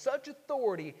powerful, has such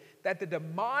authority, that the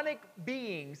demonic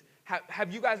beings,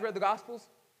 have you guys read the Gospels?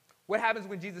 What happens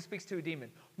when Jesus speaks to a demon?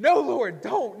 No, Lord,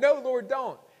 don't. No, Lord,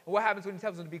 don't. And what happens when he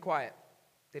tells them to be quiet?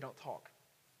 They don't talk.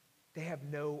 They have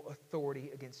no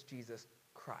authority against Jesus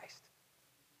Christ.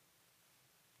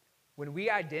 When we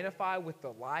identify with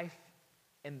the life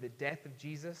and the death of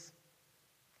Jesus,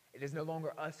 it is no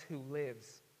longer us who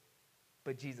lives,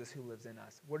 but Jesus who lives in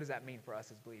us. What does that mean for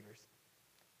us as believers?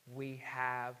 We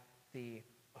have the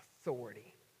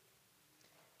authority.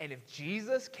 And if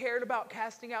Jesus cared about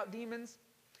casting out demons,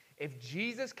 if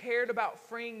Jesus cared about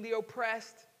freeing the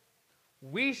oppressed,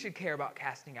 we should care about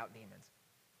casting out demons.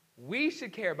 We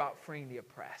should care about freeing the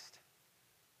oppressed.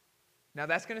 Now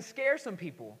that's going to scare some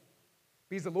people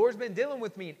because the Lord's been dealing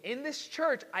with me. And in this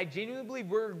church, I genuinely believe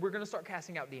we're going to start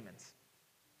casting out demons.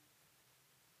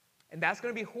 And that's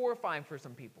going to be horrifying for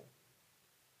some people.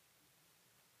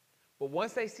 But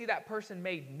once they see that person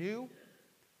made new,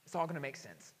 it's all going to make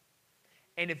sense.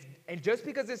 And just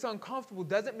because it's uncomfortable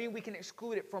doesn't mean we can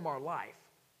exclude it from our life.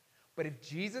 But if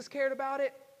Jesus cared about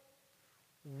it,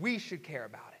 we should care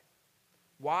about it.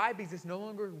 Why? Because it's no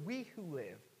longer we who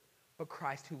live, but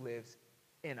Christ who lives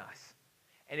in us.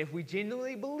 And if we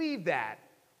genuinely believe that,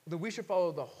 then we should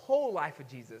follow the whole life of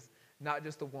Jesus, not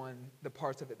just the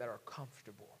parts of it that are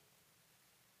comfortable.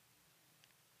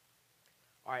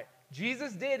 All right,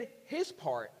 Jesus did his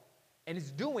part and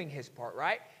is doing his part,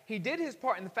 right? He did his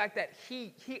part in the fact that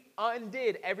he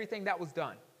undid everything that was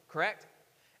done, correct?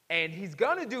 And he's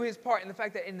going to do his part in the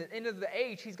fact that in the end of the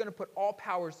age, he's going to put all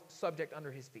powers subject under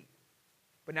his feet.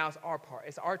 But now it's our part.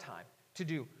 It's our time to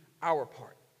do our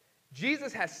part.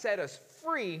 Jesus has set us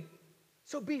free,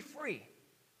 so be free.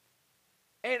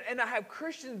 And I have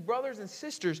Christian brothers and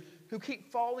sisters who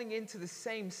keep falling into the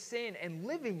same sin and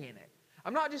living in it.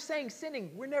 I'm not just saying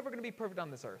sinning. We're never going to be perfect on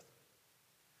this earth.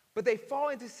 But they fall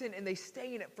into sin and they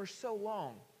stay in it for so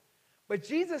long. But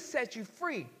Jesus sets you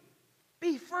free.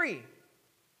 Be free.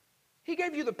 He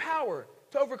gave you the power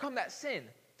to overcome that sin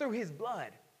through his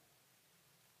blood.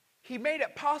 He made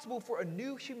it possible for a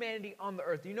new humanity on the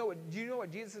earth. Do you know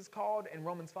what Jesus is called in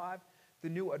Romans 5? The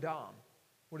new Adam.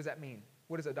 What does that mean?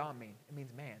 What does Adam mean? It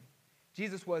means man.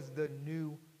 Jesus was the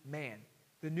new man,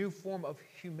 the new form of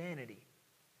humanity.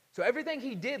 So everything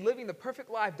he did, living the perfect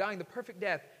life, dying the perfect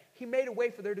death, he made a way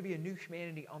for there to be a new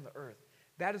humanity on the earth.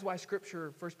 That is why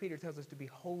Scripture, 1 Peter tells us to be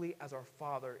holy as our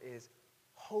Father is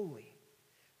holy.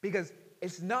 Because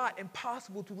it's not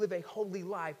impossible to live a holy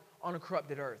life on a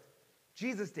corrupted earth.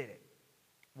 Jesus did it.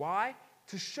 Why?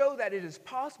 To show that it is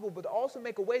possible, but to also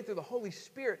make a way through the Holy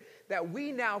Spirit that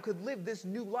we now could live this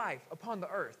new life upon the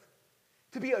earth.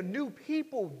 To be a new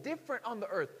people, different on the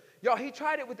earth. Y'all, he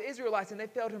tried it with the Israelites and they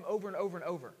failed him over and over and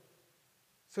over.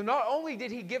 So not only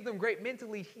did he give them great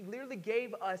mentally, he literally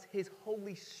gave us his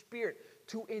Holy Spirit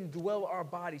to indwell our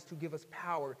bodies, to give us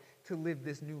power to live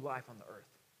this new life on the earth.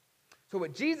 So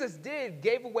what Jesus did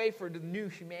gave a way for the new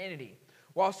humanity.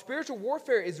 While spiritual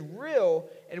warfare is real,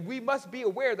 and we must be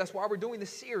aware, that's why we're doing this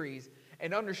series,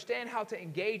 and understand how to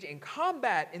engage in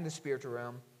combat in the spiritual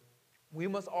realm, we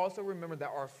must also remember that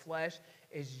our flesh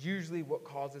is usually what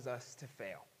causes us to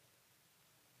fail.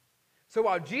 So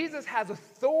while Jesus has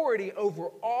authority over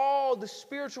all the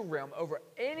spiritual realm, over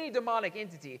any demonic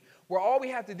entity, where all we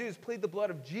have to do is plead the blood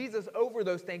of Jesus over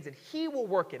those things and he will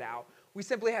work it out, we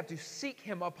simply have to seek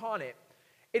him upon it.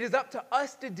 It is up to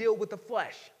us to deal with the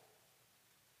flesh.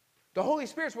 The Holy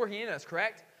Spirit's working in us,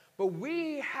 correct? But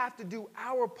we have to do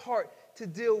our part to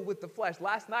deal with the flesh.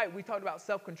 Last night, we talked about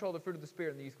self-control, the fruit of the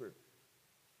Spirit in the youth group.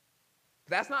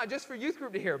 But that's not just for youth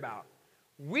group to hear about.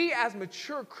 We as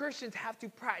mature Christians have to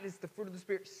practice the fruit of the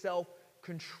Spirit,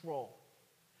 self-control.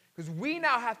 Because we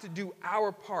now have to do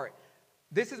our part.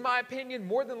 This is my opinion.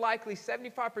 More than likely,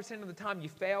 75% of the time you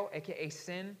fail, aka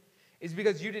sin, is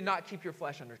because you did not keep your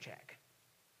flesh under check.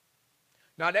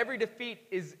 Not every defeat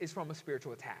is from a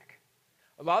spiritual attack.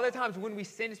 A lot of the times when we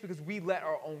sin, it's because we let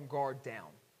our own guard down.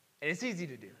 And it's easy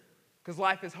to do. Because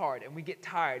life is hard, and we get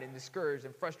tired and discouraged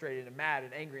and frustrated and mad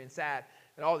and angry and sad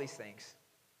and all these things.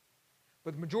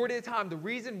 But the majority of the time, the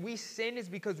reason we sin is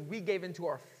because we gave into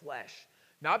our flesh.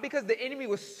 Not because the enemy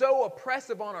was so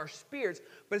oppressive on our spirits,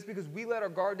 but it's because we let our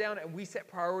guard down and we set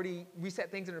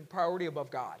things in a priority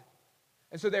above God.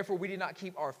 And so therefore, we did not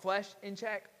keep our flesh in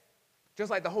check.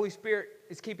 Just like the Holy Spirit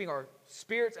is keeping our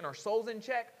spirits and our souls in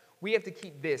check, we have to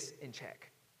keep this in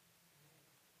check.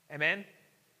 Amen?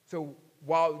 So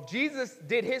while Jesus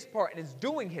did his part and is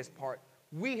doing his part,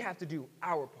 we have to do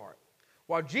our part.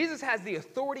 While Jesus has the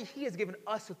authority, he has given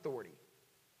us authority.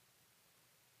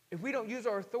 If we don't use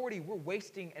our authority, we're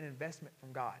wasting an investment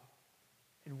from God.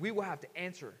 And we will have to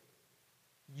answer.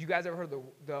 You guys ever heard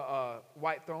the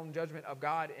white throne judgment of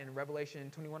God in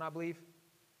Revelation 21, I believe?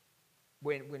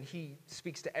 When he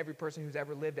speaks to every person who's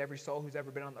ever lived, every soul who's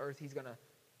ever been on the earth, he's going to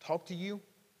talk to you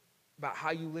about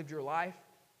how you lived your life.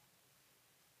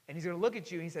 And he's going to look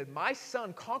at you and he said, my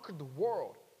son conquered the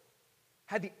world,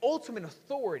 had the ultimate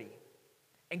authority,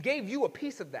 and gave you a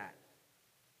piece of that.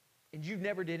 And you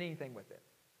never did anything with it.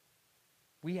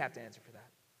 We have to answer for that.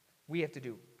 We have to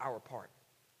do our part.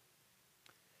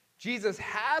 Jesus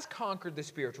has conquered the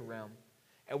spiritual realm,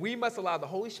 and we must allow the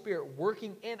Holy Spirit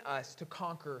working in us to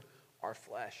conquer our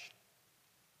flesh.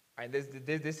 All right,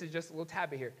 this is just a little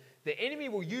tabby here. The enemy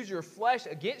will use your flesh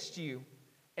against you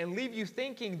and leave you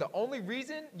thinking the only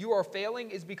reason you are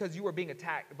failing is because you are being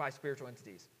attacked by spiritual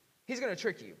entities. He's going to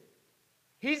trick you.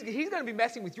 He's going to be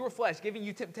messing with your flesh, giving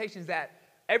you temptations that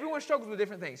everyone struggles with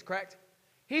different things, correct?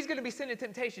 He's going to be sending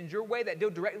temptations your way that deal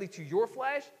directly to your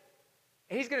flesh,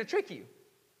 and he's going to trick you.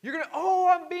 You're going to,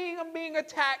 I'm being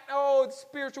attacked. Oh,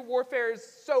 spiritual warfare is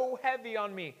so heavy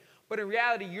on me. But in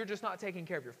reality, you're just not taking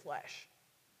care of your flesh.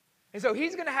 And so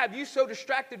he's going to have you so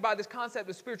distracted by this concept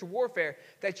of spiritual warfare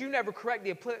that you never correct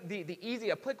the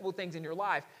easy applicable things in your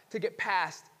life to get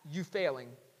past you failing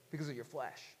because of your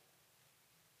flesh.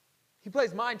 He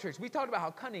plays mind tricks. We talked about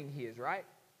how cunning he is, right?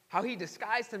 How he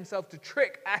disguised himself to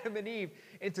trick Adam and Eve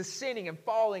into sinning and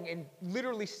falling and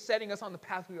literally setting us on the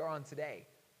path we are on today.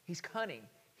 He's cunning.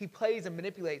 He plays and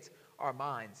manipulates our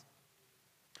minds.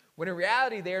 When in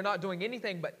reality, they are not doing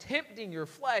anything but tempting your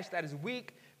flesh that is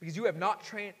weak because you have not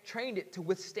trained it to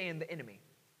withstand the enemy.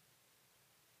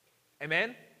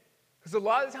 Amen? Because a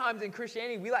lot of times in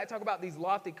Christianity, we like to talk about these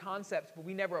lofty concepts, but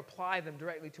we never apply them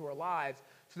directly to our lives.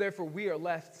 So therefore, we are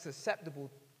left susceptible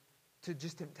to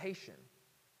just temptation.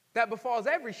 That befalls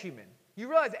every human. You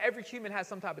realize that every human has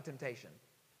some type of temptation.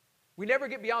 We never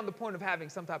get beyond the point of having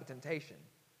some type of temptation.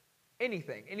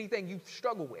 Anything you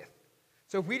struggle with.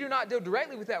 So if we do not deal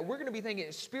directly with that, we're going to be thinking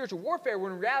it's spiritual warfare,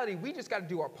 when in reality, we just got to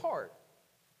do our part.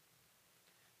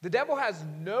 The devil has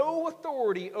no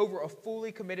authority over a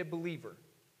fully committed believer.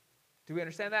 Do we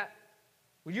understand that?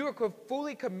 When you are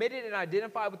fully committed and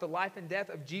identified with the life and death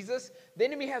of Jesus, the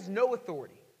enemy has no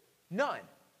authority. None.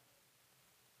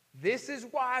 This is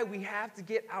why we have to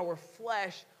get our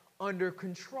flesh under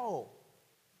control.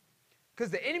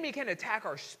 Because the enemy can attack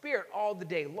our spirit all the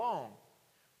day long.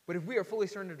 But if we are fully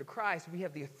surrendered to Christ, we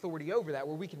have the authority over that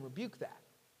where we can rebuke that.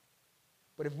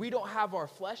 But if we don't have our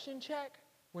flesh in check,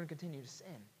 we're going to continue to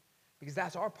sin. Because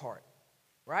that's our part.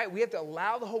 Right? We have to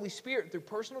allow the Holy Spirit through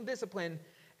personal discipline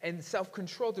and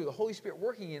self-control through the Holy Spirit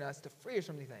working in us to free us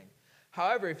from anything.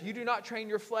 However, if you do not train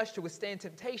your flesh to withstand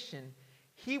temptation,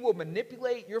 he will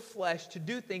manipulate your flesh to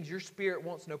do things your spirit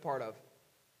wants no part of.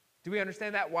 Do we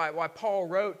understand that? Why Paul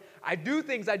wrote, I do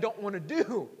things I don't want to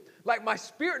do. Like my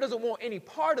spirit doesn't want any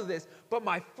part of this, but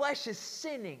my flesh is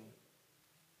sinning.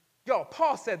 Y'all,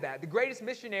 Paul said that. The greatest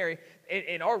missionary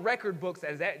in our record books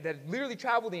that literally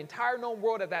traveled the entire known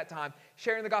world at that time,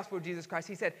 sharing the gospel of Jesus Christ.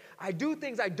 He said, I do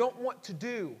things I don't want to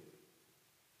do.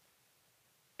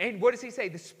 And what does he say?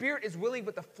 The spirit is willing,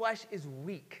 but the flesh is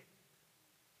weak.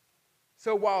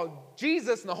 So while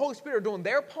Jesus and the Holy Spirit are doing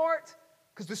their part,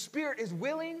 because the spirit is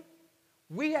willing,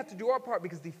 we have to do our part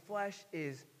because the flesh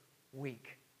is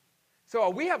weak. So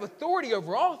while we have authority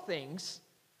over all things,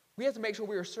 we have to make sure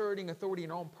we are asserting authority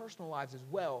in our own personal lives as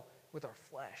well with our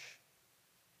flesh.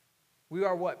 We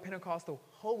are what? Pentecostal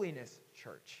holiness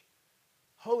church.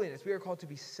 Holiness. We are called to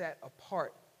be set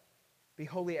apart. Be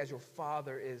holy as your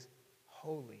Father is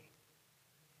holy.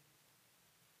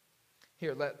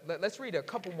 Here, let's read a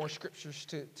couple more scriptures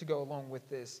to go along with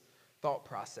this thought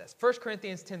process. 1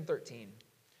 Corinthians 10:13.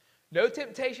 No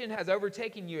temptation has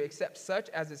overtaken you except such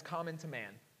as is common to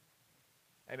man.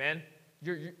 Amen?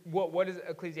 What does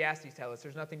Ecclesiastes tell us?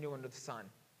 There's nothing new under the sun.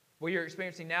 What you're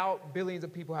experiencing now, billions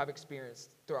of people have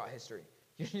experienced throughout history.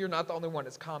 You're not the only one.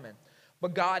 It's common.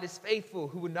 But God is faithful,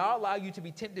 who would not allow you to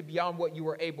be tempted beyond what you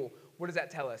are able. What does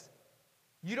that tell us?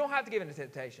 You don't have to give in to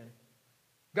temptation.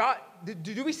 God,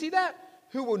 do we see that?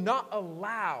 Who will not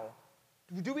allow.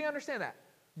 Do we understand that?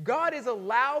 God is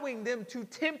allowing them to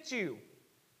tempt you.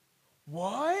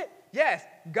 What? Yes,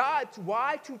 God,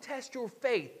 why? To test your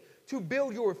faith. To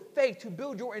build your faith, to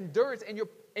build your endurance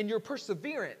and your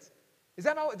perseverance. Is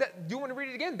that not? Do you want to read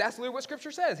it again? That's literally what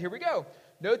Scripture says. Here we go.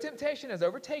 No temptation has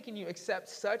overtaken you except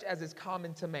such as is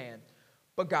common to man.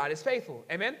 But God is faithful.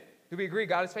 Amen? Do we agree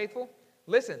God is faithful?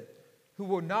 Listen, who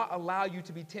will not allow you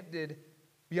to be tempted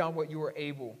beyond what you are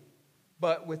able.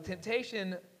 But the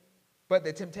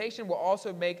temptation will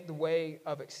also make the way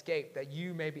of escape that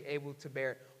you may be able to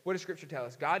bear. What does Scripture tell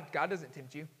us? God doesn't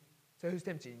tempt you. So who's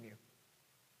tempting you?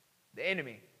 The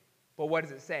enemy. But what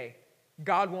does it say?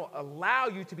 God won't allow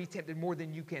you to be tempted more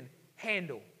than you can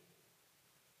handle.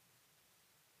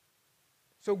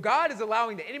 So God is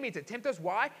allowing the enemy to tempt us.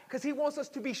 Why? Because he wants us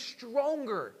to be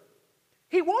stronger.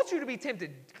 He wants you to be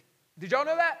tempted. Did y'all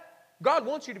know that? God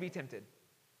wants you to be tempted.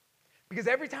 Because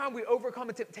every time we overcome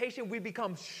a temptation, we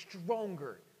become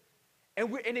stronger. And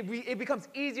it becomes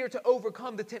easier to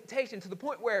overcome the temptation to the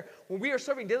point where when we are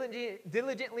serving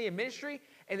diligently in ministry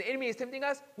and the enemy is tempting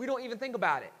us, we don't even think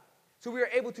about it. So we are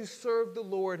able to serve the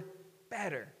Lord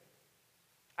better.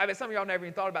 I bet some of y'all never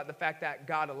even thought about the fact that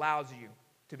God allows you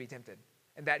to be tempted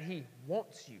and that he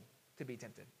wants you to be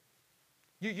tempted.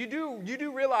 You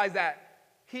do realize that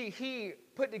he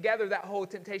put together that whole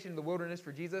temptation in the wilderness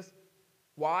for Jesus.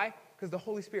 Why? Because the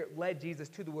Holy Spirit led Jesus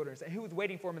to the wilderness. And who was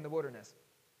waiting for him in the wilderness?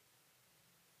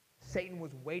 Satan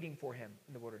was waiting for him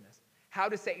in the wilderness. How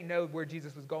does Satan know where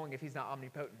Jesus was going if he's not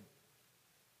omnipotent?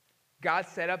 God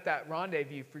set up that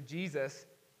rendezvous for Jesus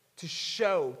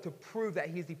to prove that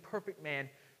he's the perfect man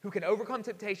who can overcome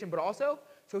temptation, but also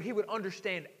so he would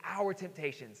understand our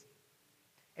temptations.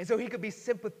 And so he could be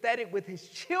sympathetic with his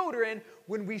children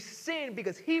when we sin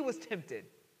because he was tempted.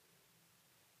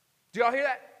 Do y'all hear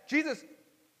that? Jesus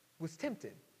was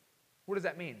tempted. What does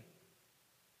that mean?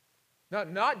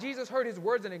 Not Jesus heard his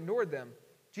words and ignored them.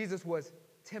 Jesus was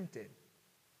tempted.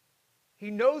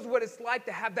 He knows what it's like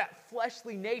to have that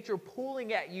fleshly nature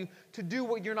pulling at you to do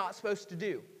what you're not supposed to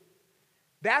do.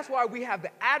 That's why we have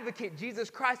the advocate, Jesus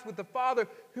Christ, with the Father,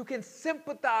 who can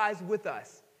sympathize with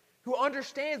us, who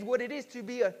understands what it is to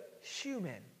be a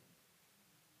human.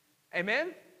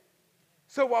 Amen?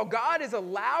 So while God is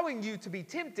allowing you to be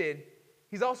tempted,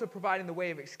 he's also providing the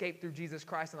way of escape through Jesus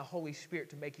Christ and the Holy Spirit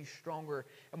to make you stronger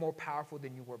and more powerful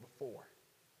than you were before.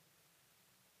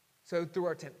 So through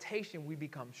our temptation, we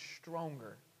become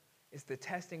stronger. It's the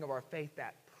testing of our faith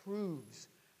that proves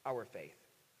our faith.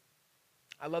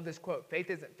 I love this quote. Faith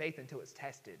isn't faith until it's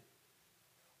tested.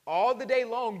 All the day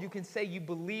long, you can say you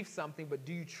believe something, but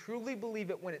do you truly believe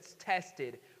it when it's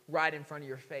tested right in front of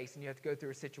your face, and you have to go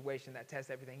through a situation that tests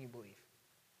everything you believe.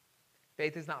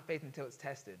 Faith is not faith until it's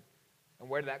tested. And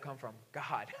where did that come from?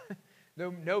 God.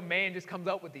 No man just comes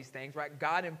up with these things, right?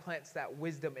 God implants that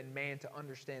wisdom in man to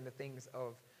understand the things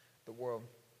of the world.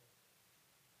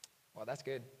 Well, that's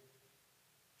good.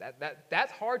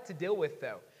 That's hard to deal with,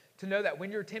 though, to know that when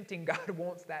you're tempting, God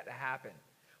wants that to happen.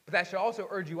 But that should also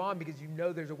urge you on because you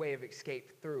know there's a way of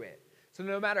escape through it. So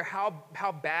no matter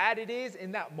how bad it is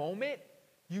in that moment,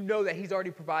 you know that he's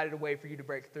already provided a way for you to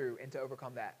break through and to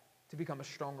overcome that, to become a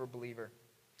stronger believer.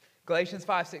 Galatians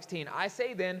 5:16, I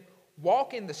say then,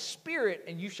 walk in the Spirit,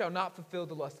 and you shall not fulfill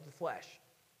the lust of the flesh.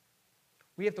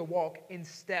 We have to walk in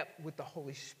step with the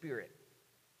Holy Spirit.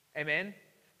 Amen?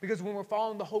 Because when we're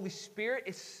following the Holy Spirit,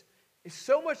 it's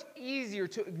so much easier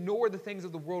to ignore the things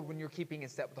of the world when you're keeping in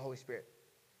step with the Holy Spirit.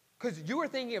 Because you are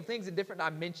thinking of things in different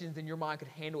dimensions than your mind could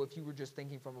handle if you were just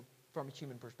thinking from a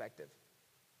human perspective.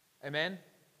 Amen?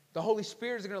 The Holy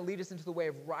Spirit is going to lead us into the way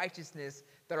of righteousness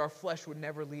that our flesh would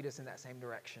never lead us in that same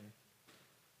direction.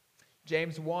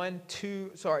 James 1,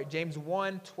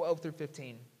 12 through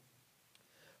 15.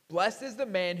 Blessed is the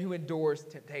man who endures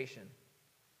temptation.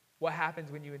 What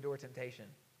happens when you endure temptation?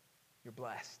 You're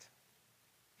blessed.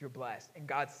 You're blessed. And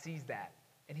God sees that.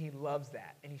 And he loves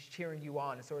that. And he's cheering you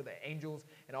on. And so are the angels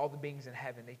and all the beings in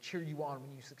heaven. They cheer you on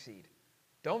when you succeed.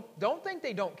 Don't think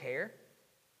they don't care.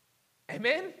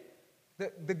 Amen?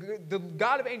 The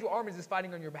God of angel armies is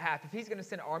fighting on your behalf. If he's going to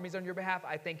send armies on your behalf,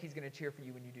 I think he's going to cheer for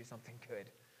you when you do something good.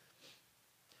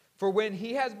 For when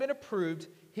he has been approved,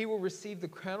 he will receive the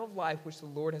crown of life which the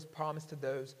Lord has promised to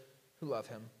those who love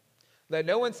him. Let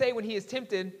no one say when he is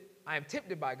tempted, I am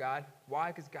tempted by God.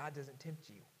 Why? Because God doesn't tempt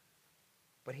you.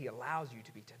 But he allows you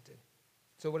to be tempted.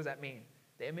 So what does that mean?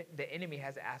 The enemy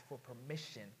has to ask for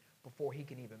permission before he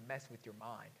can even mess with your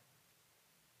mind.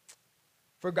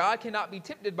 For God cannot be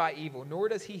tempted by evil, nor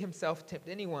does he himself tempt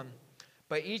anyone.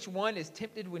 But each one is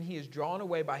tempted when he is drawn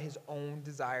away by his own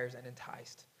desires and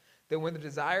enticed. Then when the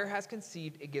desire has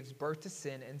conceived, it gives birth to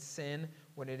sin, and sin,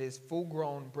 when it is full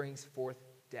grown, brings forth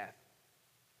death.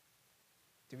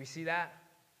 Do we see that?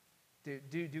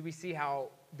 Do we see how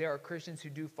there are Christians who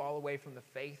do fall away from the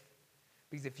faith?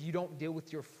 Because if you don't deal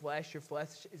with your flesh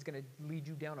is going to lead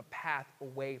you down a path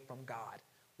away from God.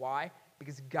 Why?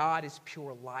 Because God is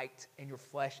pure light and your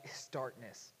flesh is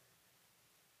darkness.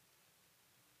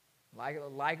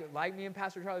 Like me and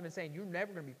Pastor Charlie have been saying, you're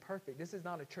never going to be perfect. This is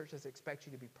not a church that expects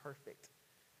you to be perfect.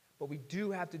 But we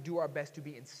do have to do our best to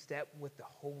be in step with the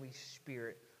Holy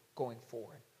Spirit going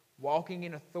forward. Walking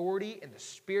in authority in the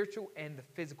spiritual and the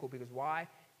physical. Because why?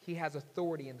 He has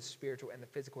authority in the spiritual and the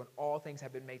physical, and all things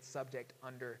have been made subject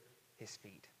under his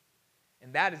feet.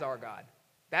 And that is our God.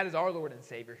 That is our Lord and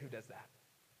Savior who does that.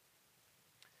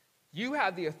 You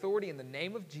have the authority in the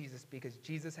name of Jesus because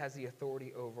Jesus has the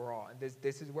authority over all. And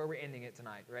this is where we're ending it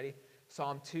tonight. Ready?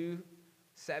 Psalm 2,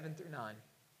 7 through 9.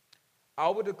 I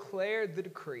will declare the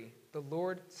decree. The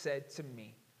Lord said to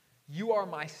me, you are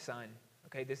my son.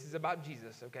 Okay, this is about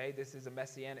Jesus, okay? This is a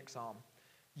messianic psalm.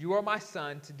 You are my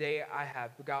son. Today I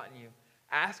have begotten you.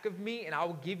 Ask of me, and I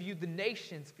will give you the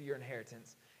nations for your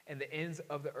inheritance and the ends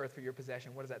of the earth for your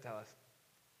possession. What does that tell us?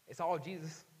 It's all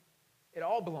Jesus. It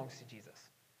all belongs to Jesus.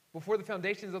 Before the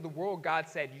foundations of the world, God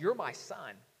said, you're my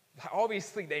son.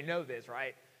 Obviously, they know this,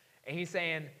 right? And he's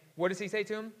saying, what does he say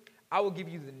to him? I will give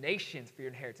you the nations for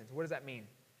your inheritance. What does that mean?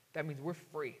 That means we're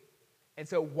free. And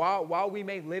so while we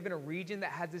may live in a region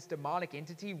that has this demonic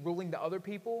entity ruling the other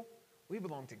people, we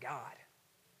belong to God.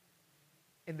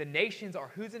 And the nations are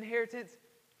whose inheritance?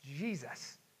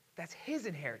 Jesus. That's his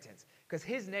inheritance because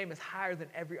his name is higher than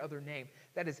every other name.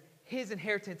 That is, his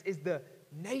inheritance is the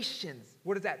nations.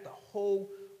 What is that? The whole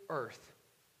earth.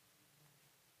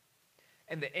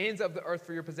 And the ends of the earth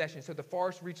for your possession. So the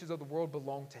farthest reaches of the world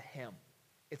belong to him.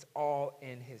 It's all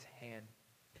in his hand.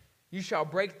 You shall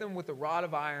break them with a rod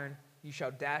of iron. You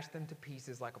shall dash them to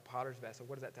pieces like a potter's vessel.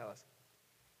 What does that tell us?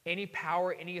 Any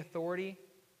power, any authority,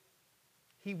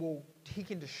 he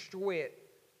can destroy it.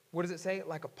 What does it say?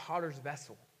 Like a potter's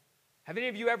vessel. Have any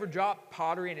of you ever dropped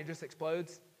pottery and it just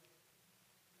explodes?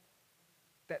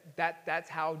 That's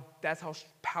how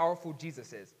powerful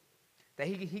Jesus is. That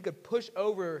he could push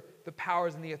over the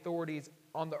powers and the authorities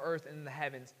on the earth and in the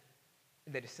heavens,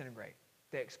 and they disintegrate.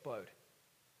 They explode.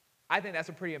 I think that's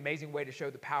a pretty amazing way to show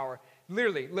the power.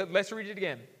 Literally, let's read it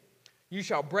again. You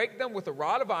shall break them with a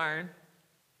rod of iron,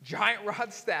 giant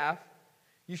rod staff.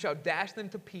 You shall dash them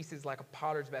to pieces like a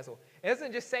potter's vessel. It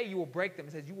doesn't just say you will break them.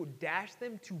 It says you will dash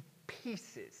them to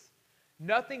pieces.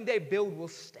 Nothing they build will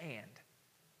stand.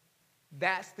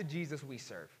 That's the Jesus we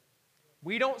serve.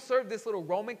 We don't serve this little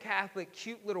Roman Catholic,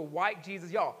 cute little white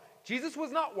Jesus. Y'all, Jesus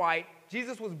was not white.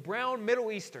 Jesus was brown,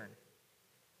 Middle Eastern.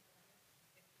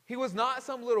 He was not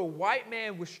some little white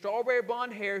man with strawberry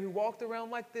blonde hair who walked around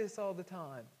like this all the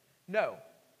time. No,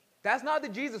 that's not the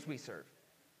Jesus we serve.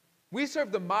 We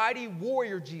serve the mighty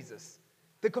warrior Jesus,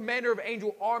 the commander of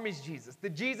angel armies Jesus, the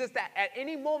Jesus that at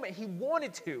any moment he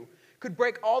wanted to could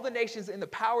break all the nations in the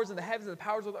powers in the heavens and the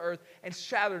powers of the earth and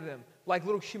shatter them like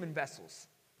little human vessels.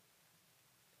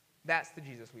 That's the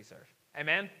Jesus we serve.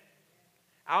 Amen?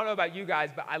 I don't know about you guys,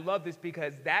 but I love this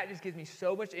because that just gives me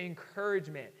so much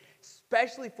encouragement,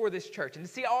 especially for this church. And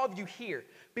to see all of you here,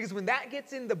 because when that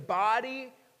gets in the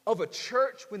body of a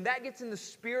church, when that gets in the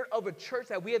spirit of a church,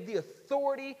 that we have the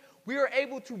authority, we are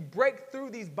able to break through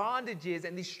these bondages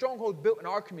and these strongholds built in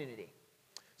our community.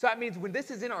 So that means when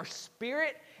this is in our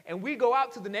spirit and we go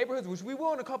out to the neighborhoods, which we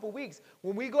will in a couple weeks,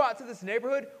 when we go out to this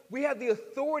neighborhood, we have the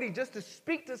authority just to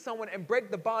speak to someone and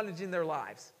break the bondage in their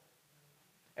lives.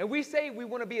 And we say we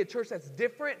want to be a church that's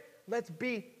different. Let's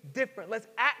be different. Let's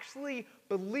actually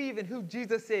believe in who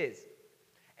Jesus is.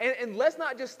 And let's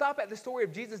not just stop at the story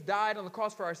of Jesus died on the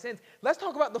cross for our sins. Let's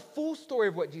talk about the full story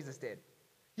of what Jesus did.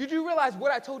 You do realize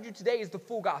what I told you today is the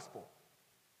full gospel.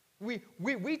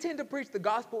 We tend to preach the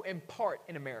gospel in part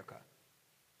in America.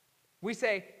 We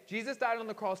say, Jesus died on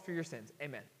the cross for your sins.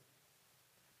 Amen.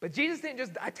 But Jesus didn't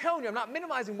just, I'm telling you, I'm not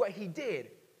minimizing what he did.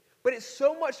 But it's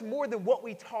so much more than what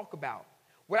we talk about.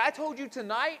 What I told you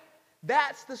tonight,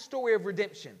 that's the story of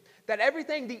redemption. That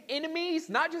everything, the enemies,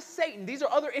 not just Satan, these are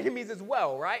other enemies as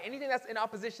well, right? Anything that's in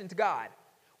opposition to God.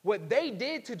 What they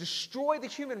did to destroy the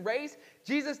human race,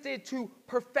 Jesus did to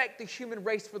perfect the human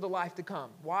race for the life to come.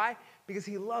 Why? Because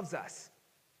he loves us.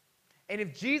 And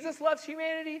if Jesus loves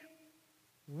humanity,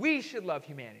 we should love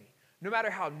humanity. No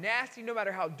matter how nasty, no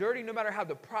matter how dirty, no matter how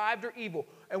deprived or evil.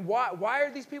 And why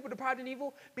are these people deprived and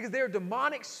evil? Because they are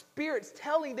demonic spirits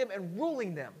telling them and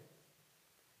ruling them.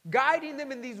 Guiding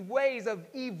them in these ways of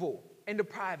evil and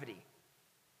depravity.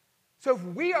 So if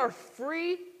we are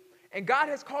free and God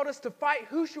has called us to fight,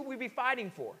 who should we be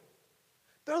fighting for?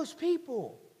 Those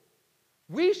people.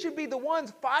 We should be the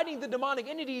ones fighting the demonic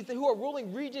entities who are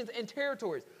ruling regions and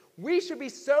territories. We should be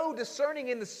so discerning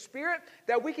in the spirit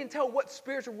that we can tell what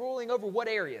spirits are ruling over what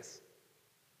areas.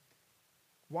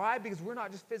 Why? Because we're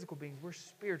not just physical beings, we're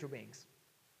spiritual beings.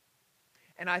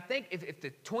 And I think if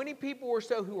the 20 people or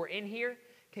so who are in here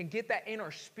can get that in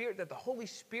our spirit, that the Holy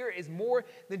Spirit is more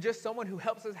than just someone who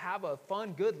helps us have a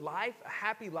fun, good life, a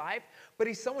happy life, but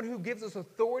he's someone who gives us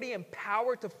authority and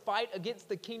power to fight against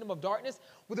the kingdom of darkness,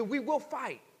 well, then we will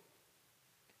fight.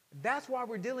 That's why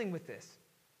we're dealing with this.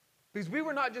 Because we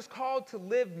were not just called to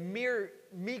live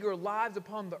meager lives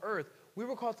upon the earth. We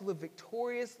were called to live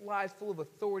victorious lives full of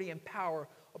authority and power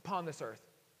upon this earth.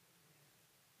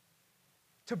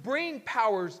 To bring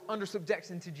powers under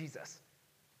subjection to Jesus.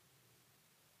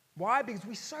 Why? Because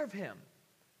we serve him.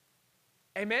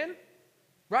 Amen?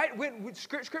 Right? When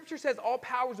Scripture says all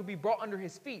powers will be brought under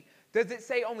his feet, does it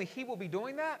say only he will be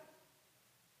doing that?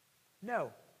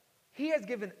 No. He has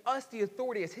given us the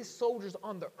authority as his soldiers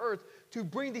on the earth to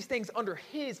bring these things under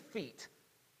his feet.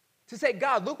 To say,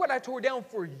 God, look what I tore down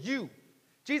for you.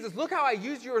 Jesus, look how I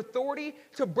used your authority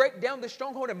to break down the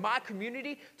stronghold in my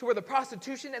community to where the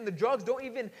prostitution and the drugs don't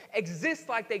even exist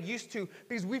like they used to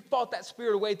because we fought that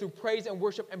spirit away through praise and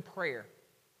worship and prayer.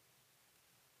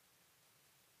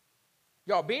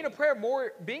 Y'all, being a prayer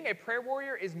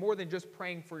warrior is more than just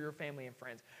praying for your family and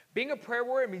friends. Being a prayer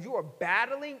warrior means you are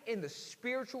battling in the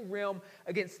spiritual realm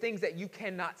against things that you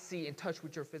cannot see and touch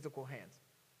with your physical hands.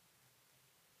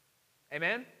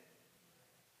 Amen?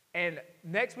 And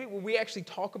next week, when we actually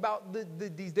talk about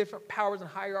these different powers and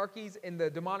hierarchies in the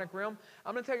demonic realm,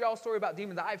 I'm going to tell you all a story about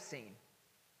demons I've seen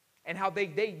and how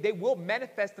they will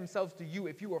manifest themselves to you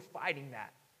if you are fighting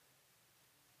that.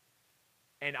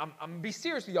 And I'm going to be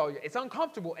serious with y'all. It's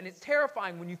uncomfortable and it's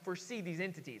terrifying when you first see these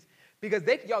entities. Because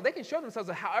they can show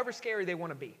themselves however scary they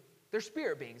want to be. They're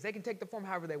spirit beings. They can take the form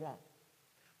however they want.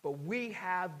 But we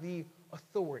have the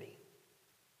authority.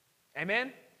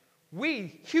 Amen?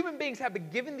 We, human beings, have been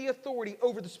given the authority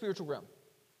over the spiritual realm.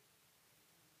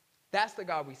 That's the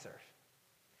God we serve.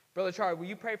 Brother Charlie, will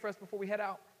you pray for us before we head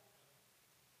out?